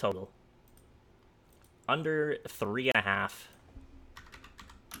team total under 3.5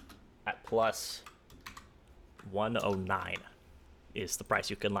 at plus 109 is the price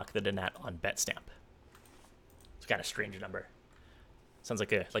you can lock that in at on BetStamp. It's got a strange number. Sounds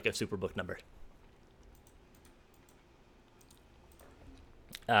like a Superbook number.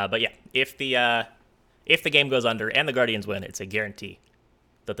 But yeah, if the game goes under and the Guardians win, it's a guarantee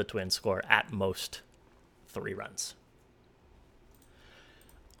that the Twins score at most 3 runs.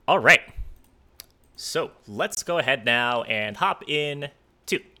 All right, so let's go ahead now and hop in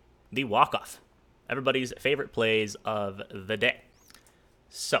to the walk-off. Everybody's favorite plays of the day.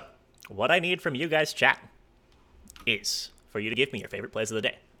 So what I need from you guys, chat, is for you to give me your favorite plays of the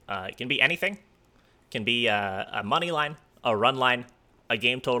day. It can be anything. It can be a money line, a run line, a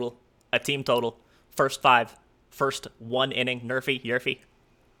game total, a team total, first 5, first 1 inning, nerfy, yerfy,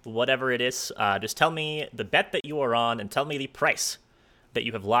 whatever it is. Just tell me the bet that you are on and tell me the price that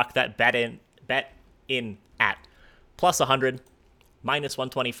you have locked that bet in at. Plus 100, minus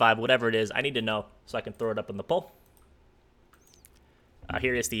 125, whatever it is. I need to know so I can throw it up in the poll.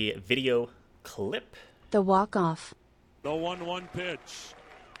 Here is the video clip. The walk-off. The 1-1 pitch.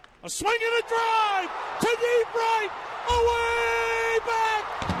 A swing and a drive to deep right. Away back.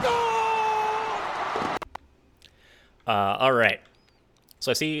 Gone. All right.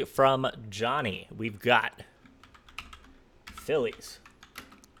 So I see from Johnny, we've got Phillies,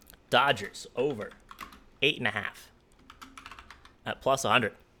 Dodgers over 8.5 at plus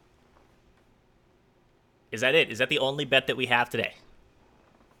 100. Is that it? Is that the only bet that we have today?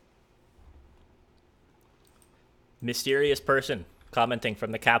 Mysterious person commenting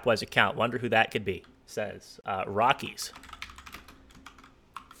from the Capwise account. Wonder who that could be. Says Rockies.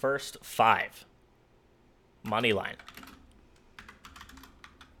 First 5. Money line.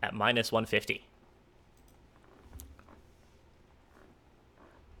 At minus 150.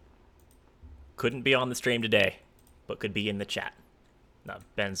 Couldn't be on the stream today, but could be in the chat. No,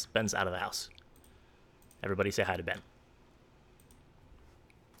 Ben's out of the house. Everybody say hi to Ben.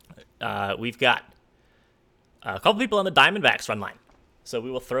 We've got a couple people on the Diamondbacks run line. So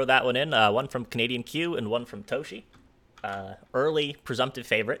we will throw that one in. One from Canadian Q and one from Toshi. Early presumptive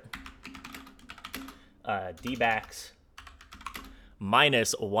favorite. D-backs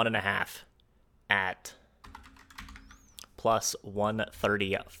minus 1.5 at plus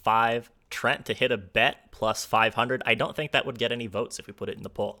 135. Trent to hit a bet plus 500. I don't think that would get any votes if we put it in the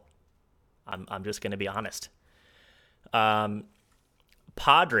poll. I'm just going to be honest. Padres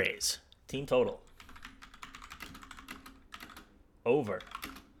team total over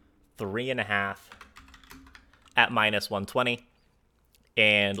 3.5 at minus 120.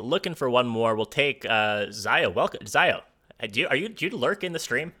 And looking for one more, we'll take Zio. Welcome, Zio. Do you lurk in the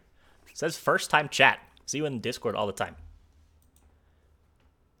stream? It says first time chat. See you in Discord all the time.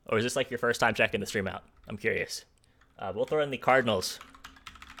 Or is this like your first time checking the stream out? I'm curious. We'll throw in the Cardinals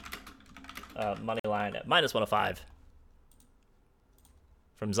money line at minus 105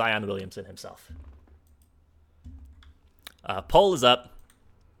 from Zion Williamson himself. Poll is up.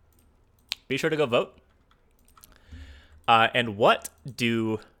 Be sure to go vote. And what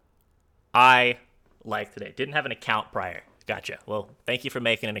do I like today? Didn't have an account prior. Gotcha. Well, thank you for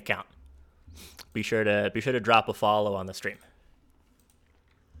making an account. Be sure to drop a follow on the stream.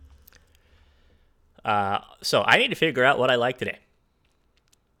 So I need to figure out what I like today.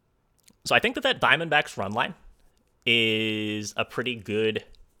 So I think that Diamondbacks run line is a pretty good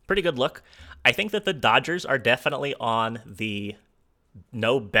look. I think that the Dodgers are definitely on the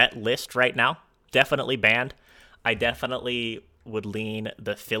no bet list right now. Definitely banned. I definitely would lean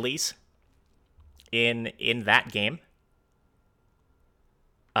the Phillies in that game.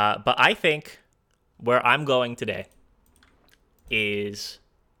 But I think where I'm going today is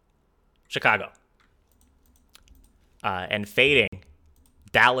Chicago. And fading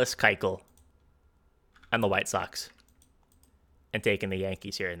Dallas Keuchel and the White Sox and taking the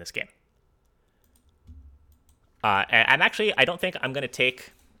Yankees here in this game. And actually, I don't think I'm going to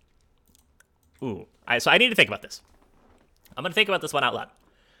take... so I need to think about this. I'm going to think about this one out loud.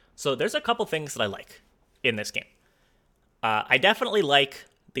 So there's a couple things that I like in this game. I definitely like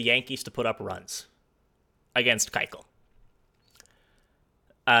the Yankees to put up runs against Keuchel.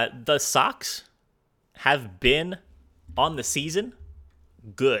 The Sox have been on the season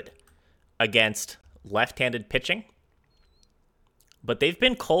good against left-handed pitching, but they've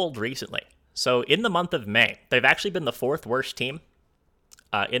been cold recently. So in the month of May, they've actually been the fourth worst team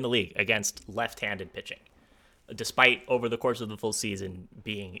in the league against left-handed pitching, despite over the course of the full season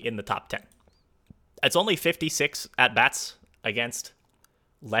being in the top 10. It's only 56 at-bats against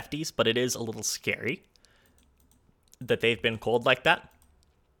lefties, but it is a little scary that they've been cold like that.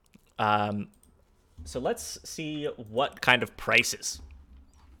 So let's see what kind of prices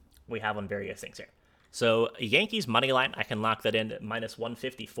we have on various things here. So Yankees money line, I can lock that in at minus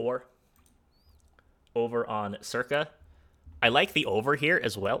 154 over on Circa. I like the over here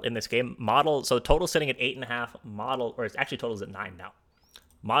as well in this game. Model, so total sitting at 8.5. Model, or it's actually totals at 9 now.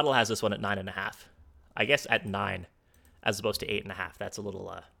 Model has this one at 9.5. I guess at 9 as opposed to 8.5. That's a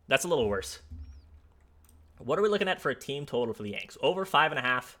little worse. What are we looking at for a team total for the Yanks? Over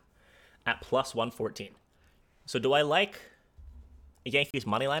 5.5 at plus 114. So do I like a Yankees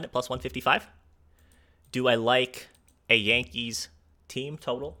money line at plus 155? Do I like a Yankees team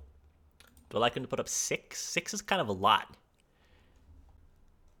total? Do I like them to put up 6? 6 is kind of a lot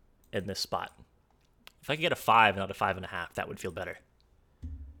in this spot. If I could get a 5 and not a 5.5, that would feel better.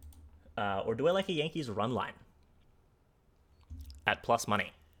 Or do I like a Yankees run line at plus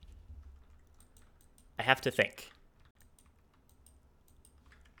money? I have to think.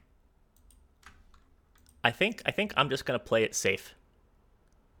 I think I'm just gonna play it safe.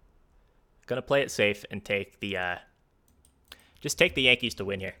 Gonna play it safe and take the just take the Yankees to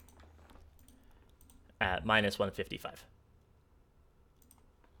win here at minus 155.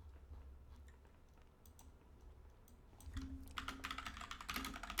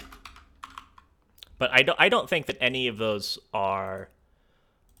 But I don't think that any of those are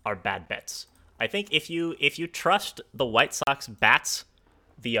bad bets. I think if you trust the White Sox bats,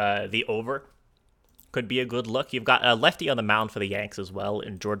 the over could be a good look. You've got a lefty on the mound for the Yanks as well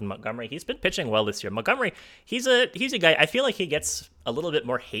in Jordan Montgomery. He's been pitching well this year. Montgomery, he's a guy, I feel like he gets a little bit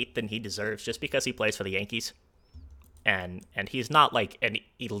more hate than he deserves just because he plays for the Yankees. And he's not like an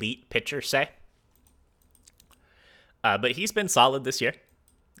elite pitcher, say. But he's been solid this year.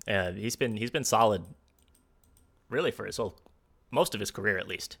 He's been solid really for most of his career at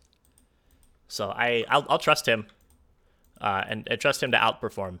least. So I'll trust him and trust him to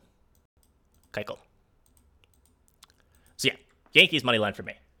outperform Keuchel. So yeah, Yankees money line for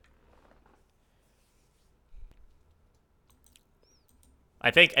me.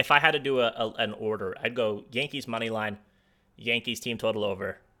 I think if I had to do an order, I'd go Yankees money line, Yankees team total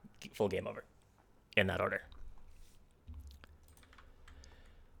over, full game over, in that order.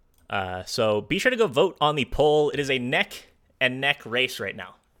 So be sure to go vote on the poll. It is a neck and neck race right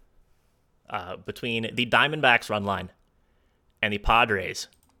now between the Diamondbacks run line and the Padres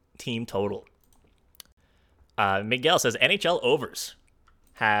team total. Miguel says NHL overs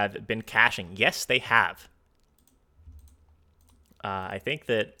have been cashing. Yes, they have. I think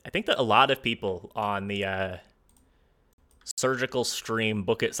that a lot of people on the surgical stream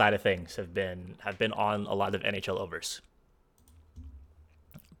book it side of things have been on a lot of NHL overs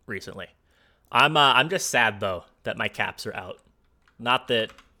recently. I'm just sad though that my Caps are out. Not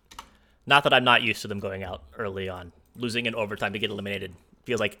that I'm not used to them going out early on. Losing in overtime to get eliminated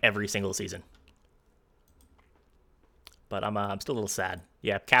feels like every single season. But I'm still a little sad.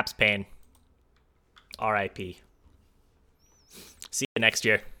 Yeah, Caps pain. R.I.P. See you next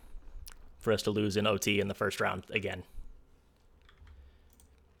year for us to lose in OT in the first round again.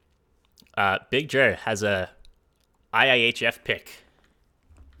 Big Jer has a IIHF pick.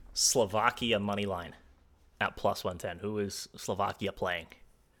 Slovakia money line at plus 110. Who is Slovakia playing?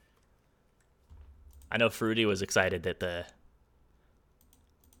 I know Fruity was excited that the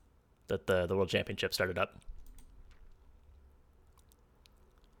World Championship started up.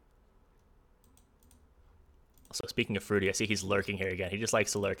 So speaking of Fruity, I see he's lurking here again. He just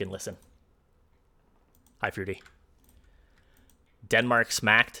likes to lurk and listen. Hi, Fruity. Denmark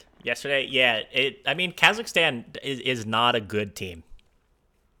smacked yesterday. Yeah, Kazakhstan is not a good team.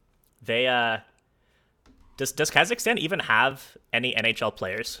 They does Kazakhstan even have any NHL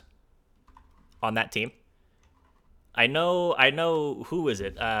players on that team? I know who is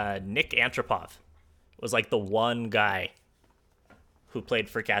it? Nick Antropov was like the one guy who played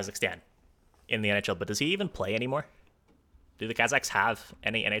for Kazakhstan in the NHL, but does he even play anymore? Do the Kazakhs have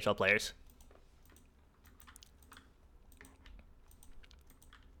any NHL players?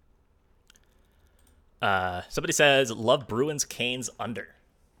 Somebody says, love Bruins Canes under.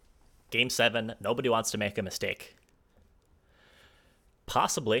 Game 7, nobody wants to make a mistake.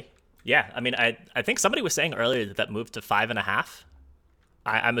 Possibly. Yeah, I mean, I think somebody was saying earlier that moved to 5.5.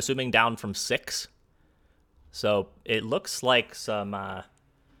 I'm assuming down from 6. So it looks like some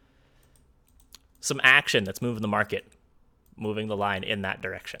action that's moving the market, moving the line in that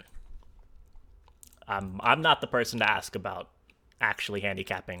direction. I'm not the person to ask about actually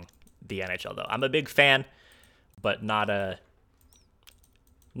handicapping the NHL, though. I'm a big fan, but not an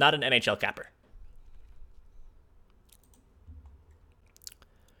NHL capper.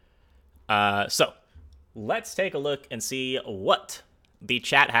 So let's take a look and see what the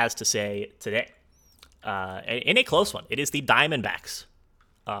chat has to say today. In a close one, it is the Diamondbacks.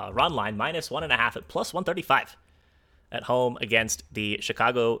 Run line -1.5 at plus 135 at home against the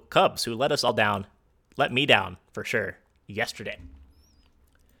Chicago Cubs, who let me down for sure yesterday.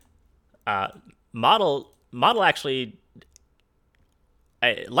 Model actually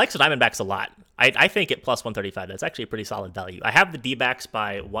likes the Diamondbacks a lot. I think at plus 135, that's actually a pretty solid value. I have the D-backs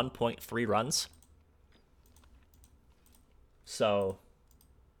by 1.3 runs. So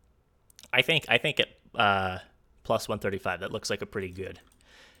I think at plus 135, that looks like a pretty good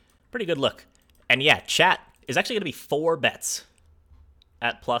look. And yeah, chat is actually going to be 4 bets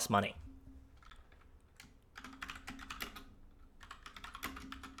at plus money.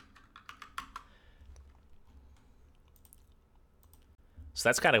 So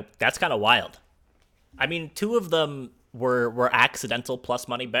that's kind of wild. I mean, 2 of them were accidental plus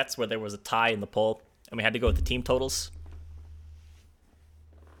money bets where there was a tie in the poll and we had to go with the team totals.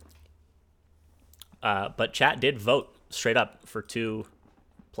 But chat did vote straight up for 2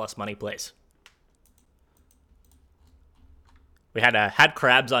 plus money plays. We had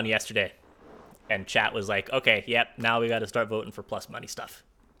Crabs on yesterday, and chat was like, okay, yep, now we got to start voting for plus money stuff.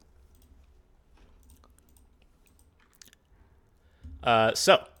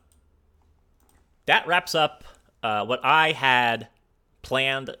 So that wraps up what I had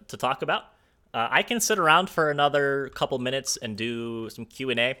planned to talk about. I can sit around for another couple minutes and do some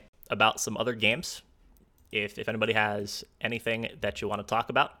Q&A about some other games if anybody has anything that you want to talk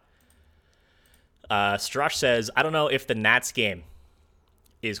about. Strash says, I don't know if the Nats game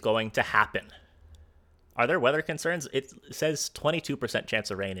is going to happen. Are there weather concerns? It says 22%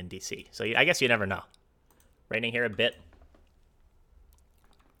 chance of rain in DC. So I guess you never know. Raining here a bit.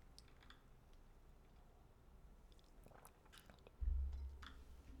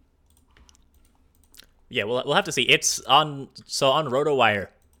 Yeah, we'll have to see. It's on RotoWire,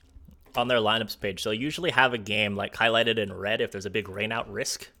 on their lineups page. So usually have a game like highlighted in red if there's a big rainout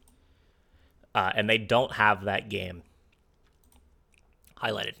risk. And they don't have that game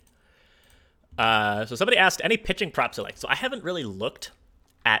highlighted. So somebody asked, any pitching props I like? So I haven't really looked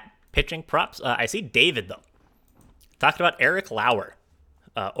at pitching props. I see David, though. Talked about Eric Lauer.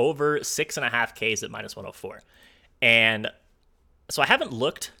 Over 6.5 Ks at -104. And so I haven't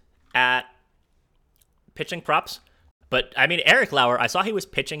looked at pitching props, But I mean, Eric Lauer, I saw he was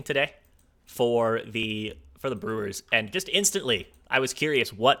pitching today for the Brewers, and just instantly I was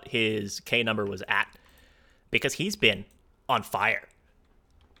curious what his K number was at, because he's been on fire.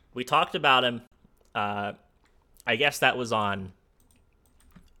 We talked about him. I guess that was on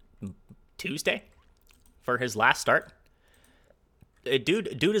Tuesday for his last start.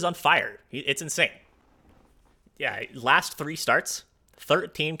 Dude is on fire. It's insane. Yeah, last 3 starts,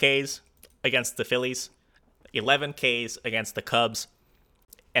 13 Ks against the Phillies, 11 Ks against the Cubs,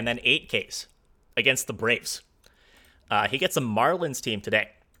 and then 8 Ks against the Braves. He gets a Marlins team today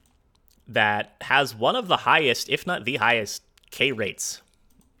that has one of the highest, if not the highest, K rates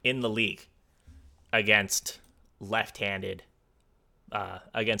in the league against left-handed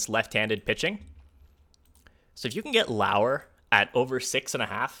pitching. So if you can get Lauer at over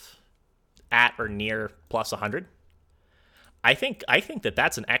 6.5 at or near plus 100, I think that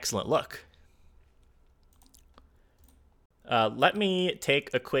that's an excellent look. Let me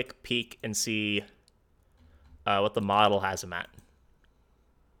take a quick peek and see what the model has him at.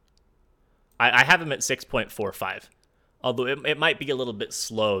 I have him at 6.45, although it might be a little bit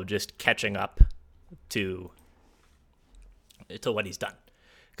slow just catching up to what he's done,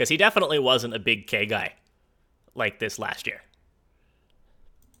 because he definitely wasn't a big K guy like this last year.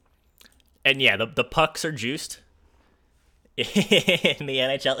 And yeah, the pucks are juiced in the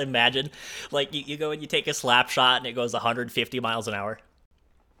NHL. Imagine, like, you go and you take a slap shot and it goes 150 miles an hour.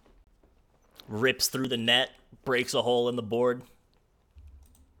 Rips through the net, breaks a hole in the board.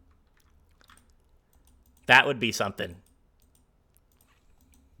 That would be something.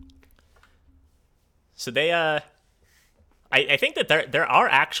 So they, I think that there are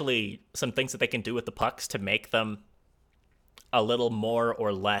actually some things that they can do with the pucks to make them a little more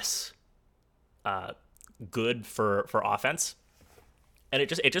or less good for offense. And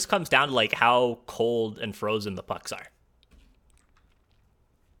it just comes down to like how cold and frozen the pucks are.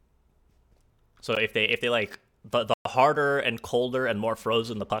 So if they like the harder and colder and more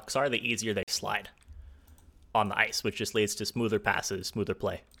frozen the pucks are, the easier they slide on the ice, which just leads to smoother passes, smoother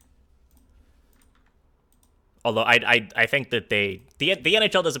play. Although I think that the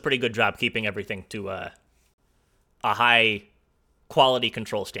NHL does a pretty good job keeping everything to a high quality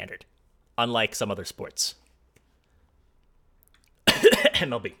control standard, unlike some other sports.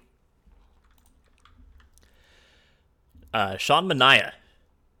 MLB. Sean Manaea,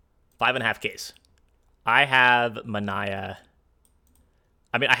 5.5 Ks. I have Manaea.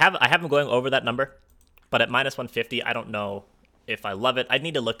 I mean, I have him going over that number, but at minus 150, I don't know if I love it. I'd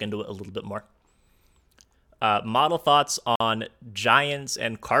need to look into it a little bit more. Model thoughts on Giants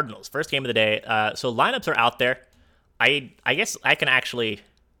and Cardinals. First game of the day. So lineups are out there. I guess I can actually.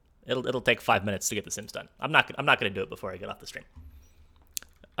 It'll take 5 minutes to get the Sims done. I'm not going to do it before I get off the stream.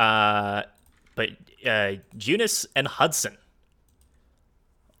 But Junis and Hudson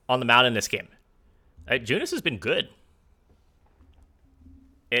on the mound in this game. Junis has been good.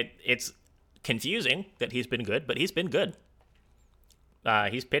 It's confusing that he's been good, but he's been good.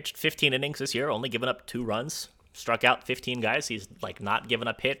 He's pitched 15 innings this year, only given up 2 runs, struck out 15 guys. He's like not giving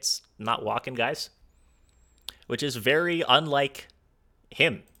up hits, not walking guys, which is very unlike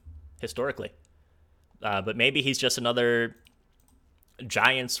him historically. But maybe he's just another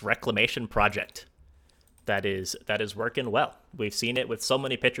Giants reclamation project that is working well. We've seen it with so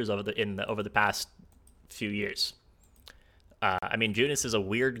many pitchers over the past few years. I mean, Junis is a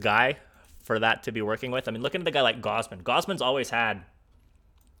weird guy for that to be working with. I mean, look at the guy like Gosman. Gosman's always had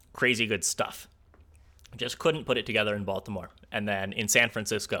crazy good stuff. Just couldn't put it together in Baltimore. And then in San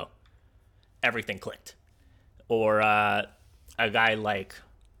Francisco, everything clicked. Or a guy like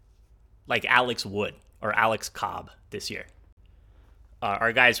Alex Wood or Alex Cobb this year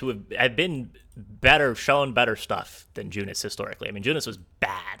are guys who have been better, shown better stuff than Junis historically. I mean, Junis was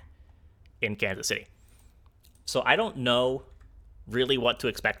bad in Kansas City. So I don't know really what to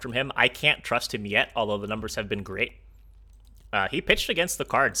expect from him. I can't trust him yet, although the numbers have been great. He pitched against the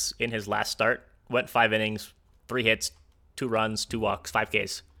Cards in his last start, went 5 innings, 3 hits, 2 runs, 2 walks, 5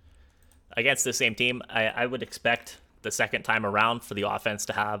 Ks. Against the same team, I would expect the second time around for the offense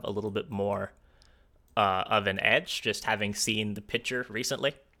to have a little bit more of an edge, just having seen the pitcher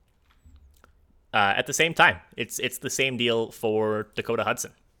recently. At the same time, it's the same deal for Dakota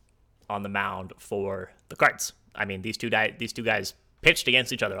Hudson on the mound for the Cards. I mean, these two guys pitched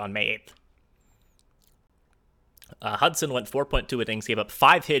against each other on May 8th. Hudson went 4.2 innings, gave up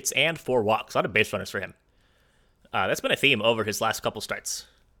 5 hits and 4 walks. A lot of base runners for him. That's been a theme over his last couple starts.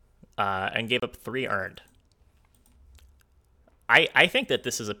 And gave up 3 earned. I think that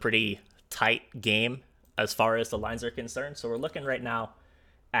this is a pretty tight game as far as the lines are concerned. So we're looking right now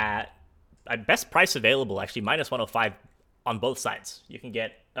at best price available, actually, minus 105 on both sides. You can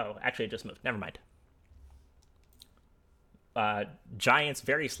get, oh, actually, it just moved. Never mind. Giants,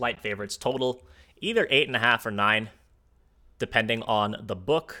 very slight favorites. Total, either 8.5 or 9, depending on the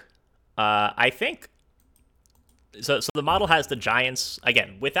book. I think, so the model has the Giants,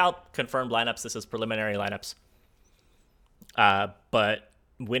 again, without confirmed lineups. This is preliminary lineups. But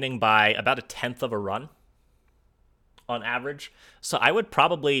winning by about a 1/10 of a run on average. So I would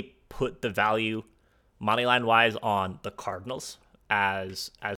probably put the value moneyline wise on the Cardinals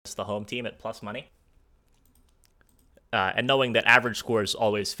as the home team at plus money. And knowing that average scores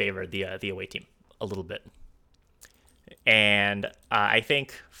always favor the away team a little bit. And I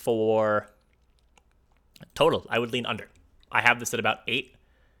think for total, I would lean under. I have this at about 8.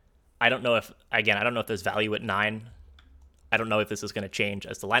 I don't know if there's value at 9. I don't know if this is going to change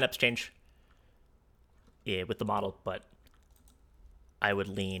as the lineups change with the model, but I would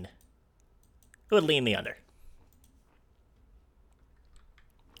lean the under.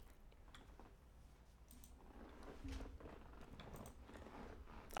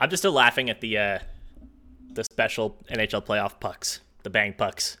 I'm just still laughing at the special NHL playoff pucks, the bang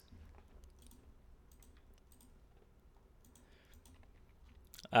pucks.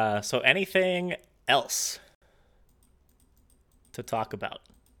 So anything else to talk about?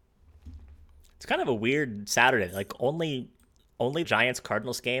 It's kind of a weird Saturday. Like only Giants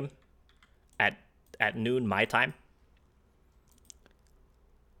Cardinals game at noon my time.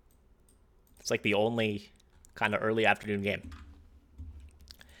 It's like the only kind of early afternoon game.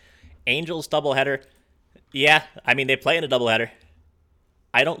 Angels doubleheader. Yeah, I mean they play in a doubleheader.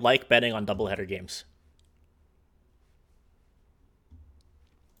 I don't like betting on doubleheader games.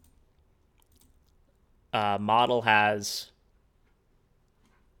 Model has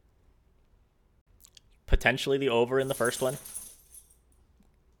potentially the over in the first one.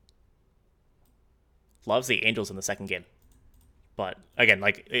 Loves the Angels in the second game. But again,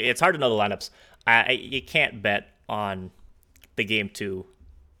 like it's hard to know the lineups. You can't bet on the game 2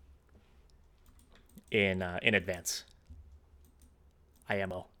 in advance.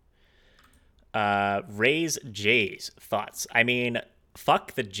 IMO. Rays Jays thoughts. I mean,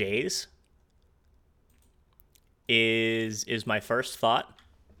 fuck the Jays is my first thought.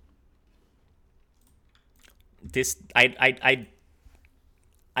 This I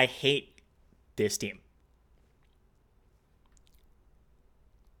hate this team.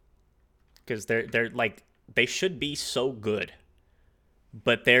 Because they're like they should be so good,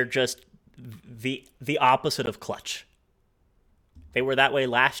 but they're just the opposite of clutch. They were that way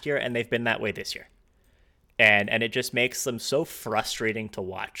last year, and they've been that way this year, and it just makes them so frustrating to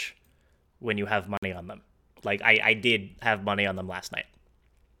watch when you have money on them. Like I did have money on them last night.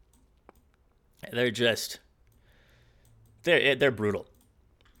 They're just they're brutal,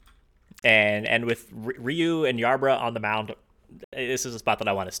 and with Ryu and Yarbrough on the mound, this is a spot that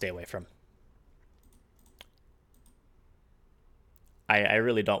I want to stay away from. I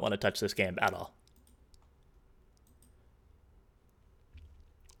really don't want to touch this game at all.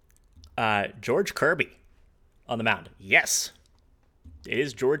 George Kirby on the mound. Yes, it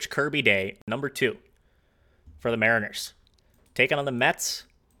is George Kirby day, number 2 for the Mariners. Taking on the Mets.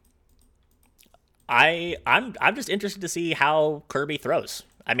 I'm just interested to see how Kirby throws.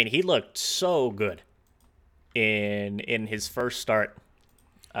 I mean, he looked so good in his first start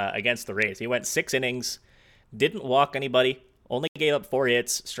against the Rays. He went 6 innings, didn't walk anybody, only gave up 4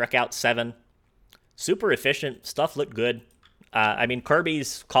 hits, struck out 7. Super efficient. Stuff looked good. I mean,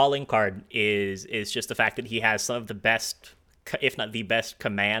 Kirby's calling card is just the fact that he has some of the best, if not the best,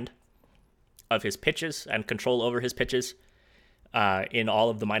 command of his pitches and control over his pitches in all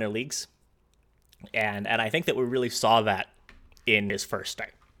of the minor leagues. And I think that we really saw that in his first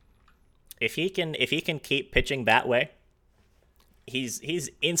start. If he can keep pitching that way, he's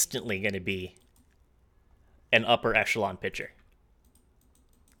instantly going to be an upper echelon pitcher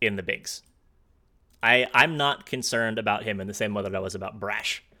in the bigs. I'm not concerned about him in the same way that I was about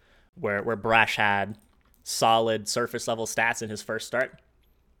Brash, where Brash had solid surface level stats in his first start,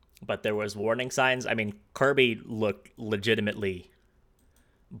 but there was warning signs. I mean, Kirby looked legitimately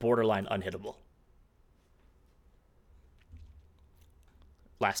borderline unhittable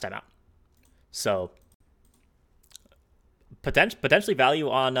last time out. So potentially value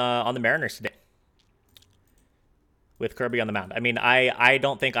on the Mariners today with Kirby on the mound. I mean, I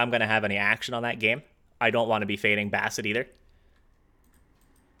don't think I'm going to have any action on that game. I don't want to be fading Bassett either.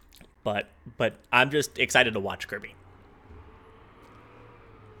 But I'm just excited to watch Kirby.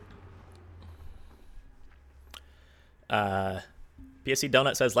 PSC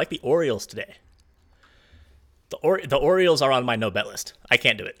Donut says, like the Orioles today. The Orioles are on my no bet list. I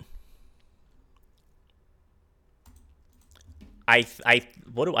can't do it.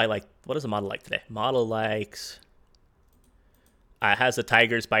 what do I like? What is the model like today? Model likes has the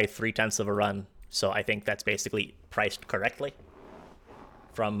Tigers by 0.3 of a run, so I think that's basically priced correctly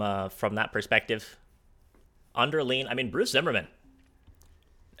from that perspective. Under lean, I mean, Bruce Zimmerman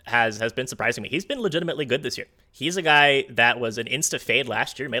has been surprising me. He's been legitimately good this year. He's a guy that was an insta fade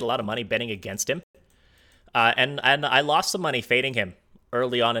last year, made a lot of money betting against him, and I lost some money fading him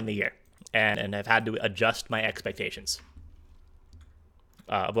early on in the year, and have had to adjust my expectations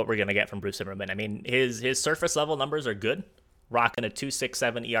of what we're gonna get from Bruce Zimmerman. I mean, his surface level numbers are good, rocking a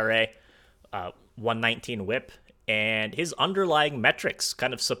 2.67 ERA, 119 WHIP, and his underlying metrics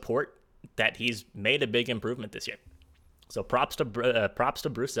kind of support that he's made a big improvement this year. So props to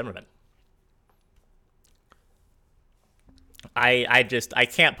Bruce Zimmerman. I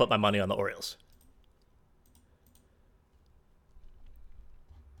can't put my money on the Orioles.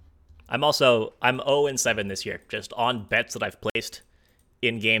 I'm 0-7 this year, just on bets that I've placed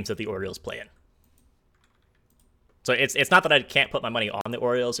in games that the Orioles play in. So it's not that I can't put my money on the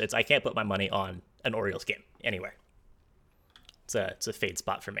Orioles, it's I can't put my money on an Orioles game anywhere. It's a fade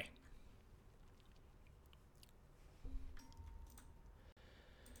spot for me.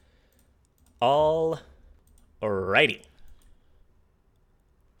 Alrighty.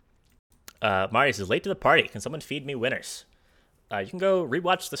 Mario says, late to the party. Can someone feed me winners? You can go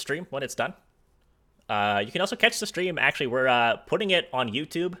rewatch the stream when it's done. You can also catch the stream. Actually, we're putting it on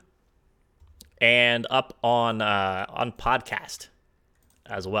YouTube and up on podcast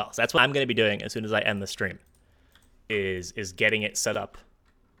as well. So that's what I'm going to be doing as soon as I end the stream. Is getting it set up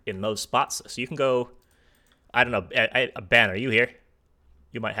in those spots. So you can go. I don't know. Ben, are you here?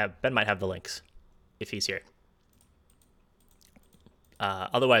 Ben might have the links if he's here.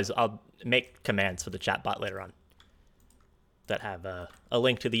 Otherwise, I'll make commands for the chat bot later on that have a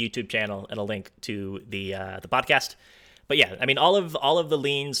link to the YouTube channel and a link to the podcast. But yeah, I mean, all of the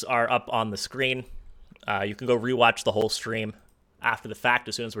leans are up on the screen. You can go rewatch the whole stream after the fact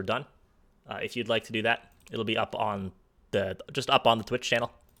as soon as we're done. If you'd like to do that, it'll be up on the Twitch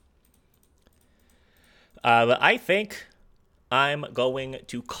channel. But I think I'm going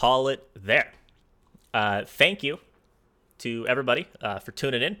to call it there. Thank you to everybody for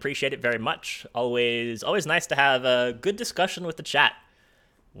tuning in. Appreciate it very much. Always nice to have a good discussion with the chat.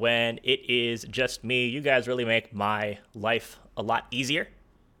 When it is just me, you guys really make my life a lot easier.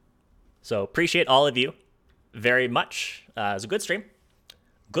 So appreciate all of you very much. It was a good stream.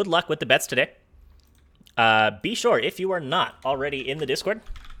 Good luck with the bets today. Be sure, if you are not already in the Discord,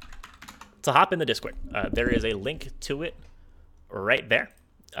 to hop in the Discord. There is a link to it right there.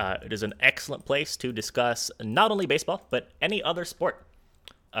 It is an excellent place to discuss not only baseball, but any other sport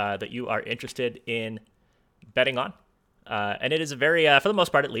that you are interested in betting on. And it is a very, for the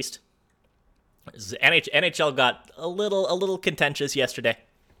most part at least, NHL got a little contentious yesterday,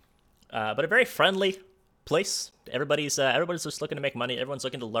 but a very friendly place. Everybody's just looking to make money. Everyone's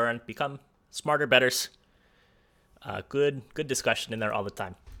looking to learn, become smarter bettors. Good discussion in there all the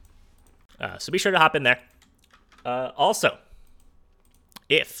time. So be sure to hop in there. Also,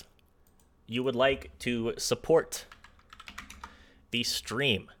 if you would like to support the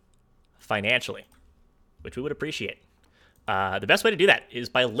stream financially, which we would appreciate, the best way to do that is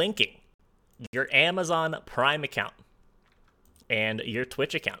by linking your Amazon Prime account and your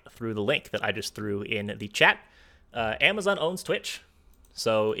Twitch account through the link that I just threw in the chat. Amazon owns Twitch,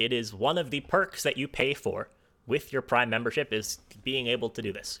 so it is one of the perks that you pay for with your Prime membership is being able to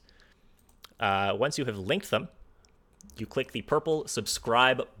do this. Once you have linked them, you click the purple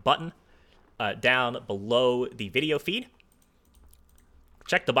subscribe button down below the video feed.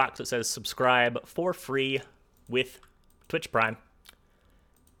 Check the box that says subscribe for free with Twitch Prime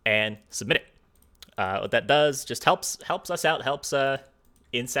and submit it. What that does just helps us out, helps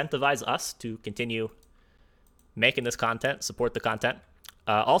incentivize us to continue making this content, support the content.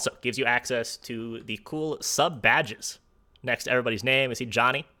 Also gives you access to the cool sub badges next to everybody's name. You see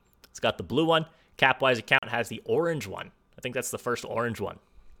Johnny, it's got the blue one. Capwise account has the orange one. I think that's the first orange one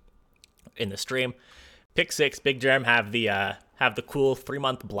in the stream. Pick Six, Big Jerem have the cool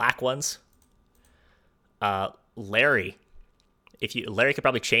 3-month black ones. Larry could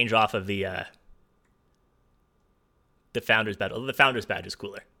probably change off of the founder's badge. Although the founder's badge is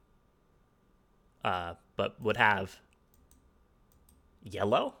cooler. But would have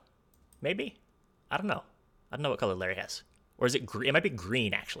yellow, maybe? I don't know what color Larry has. Or is it green? It might be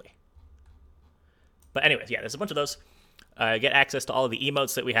green, actually. But anyways, yeah, there's a bunch of those. Get access to all of the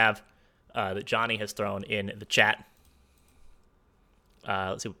emotes that we have that Johnny has thrown in the chat.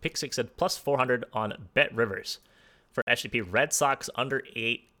 Let's see what Pick Six said. Plus 400 on Bet Rivers for SGP. Red Sox under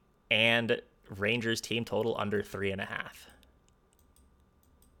 8 and Rangers team total under 3.5.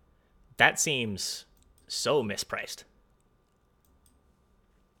 That seems so mispriced.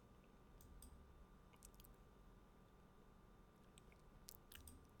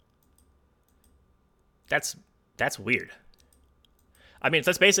 That's weird. I mean,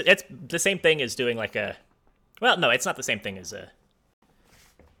 it's the same thing as doing like a. Well, no, it's not the same thing as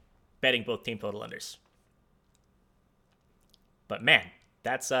betting both team total unders. But man,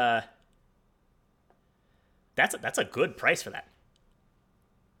 that's a good price for that.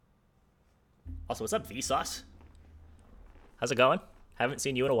 Also, what's up, Vsauce? How's it going? Haven't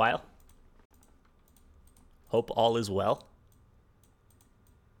seen you in a while. Hope all is well.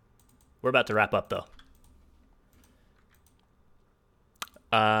 We're about to wrap up though.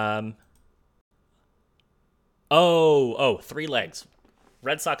 Three legs.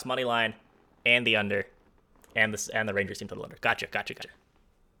 Red Sox money line and the under and the Rangers team total under. Gotcha.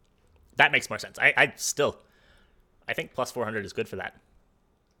 That makes more sense. I think plus 400 is good for that.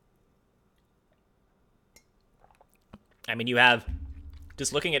 I mean, you have,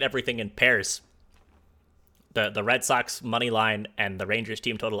 just looking at everything in pairs, the Red Sox money line and the Rangers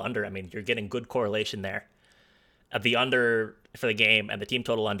team total under, I mean, you're getting good correlation there. The under for the game and the team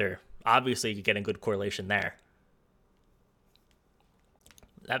total under, obviously you're getting good correlation there.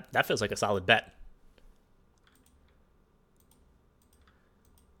 That feels like a solid bet.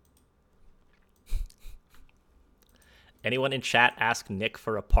 Anyone in chat ask Nick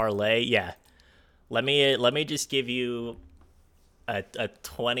for a parlay? Yeah. Let me just give you a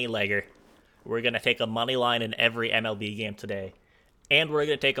 20-legger. We're going to take a money line in every MLB game today. And we're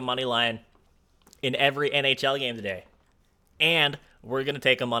going to take a money line in every NHL game today. And we're going to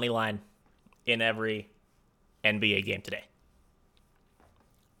take a money line in every NBA game today.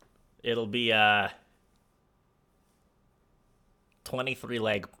 It'll be a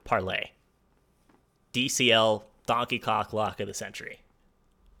 23-leg parlay. DCL Donkey Cock Lock of the Century.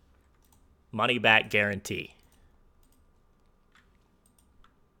 Money back guarantee.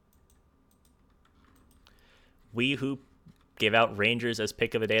 We Hoop gave out Rangers as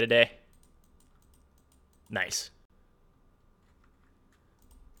pick of the day today. Nice.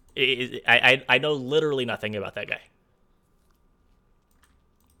 I know literally nothing about that guy.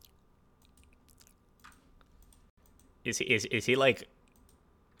 Is he like,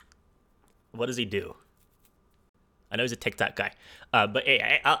 what does he do? I know he's a TikTok guy. But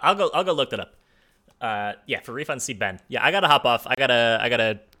hey, I'll go look that up. Yeah, for refunds, see Ben. Yeah, I gotta hop off. I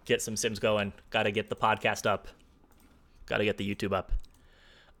gotta get some Sims going. Gotta get the podcast up. Gotta get the YouTube up.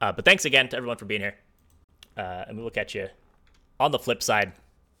 But thanks again to everyone for being here. And we will catch you on the flip side.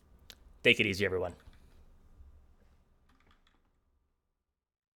 Take it easy, everyone.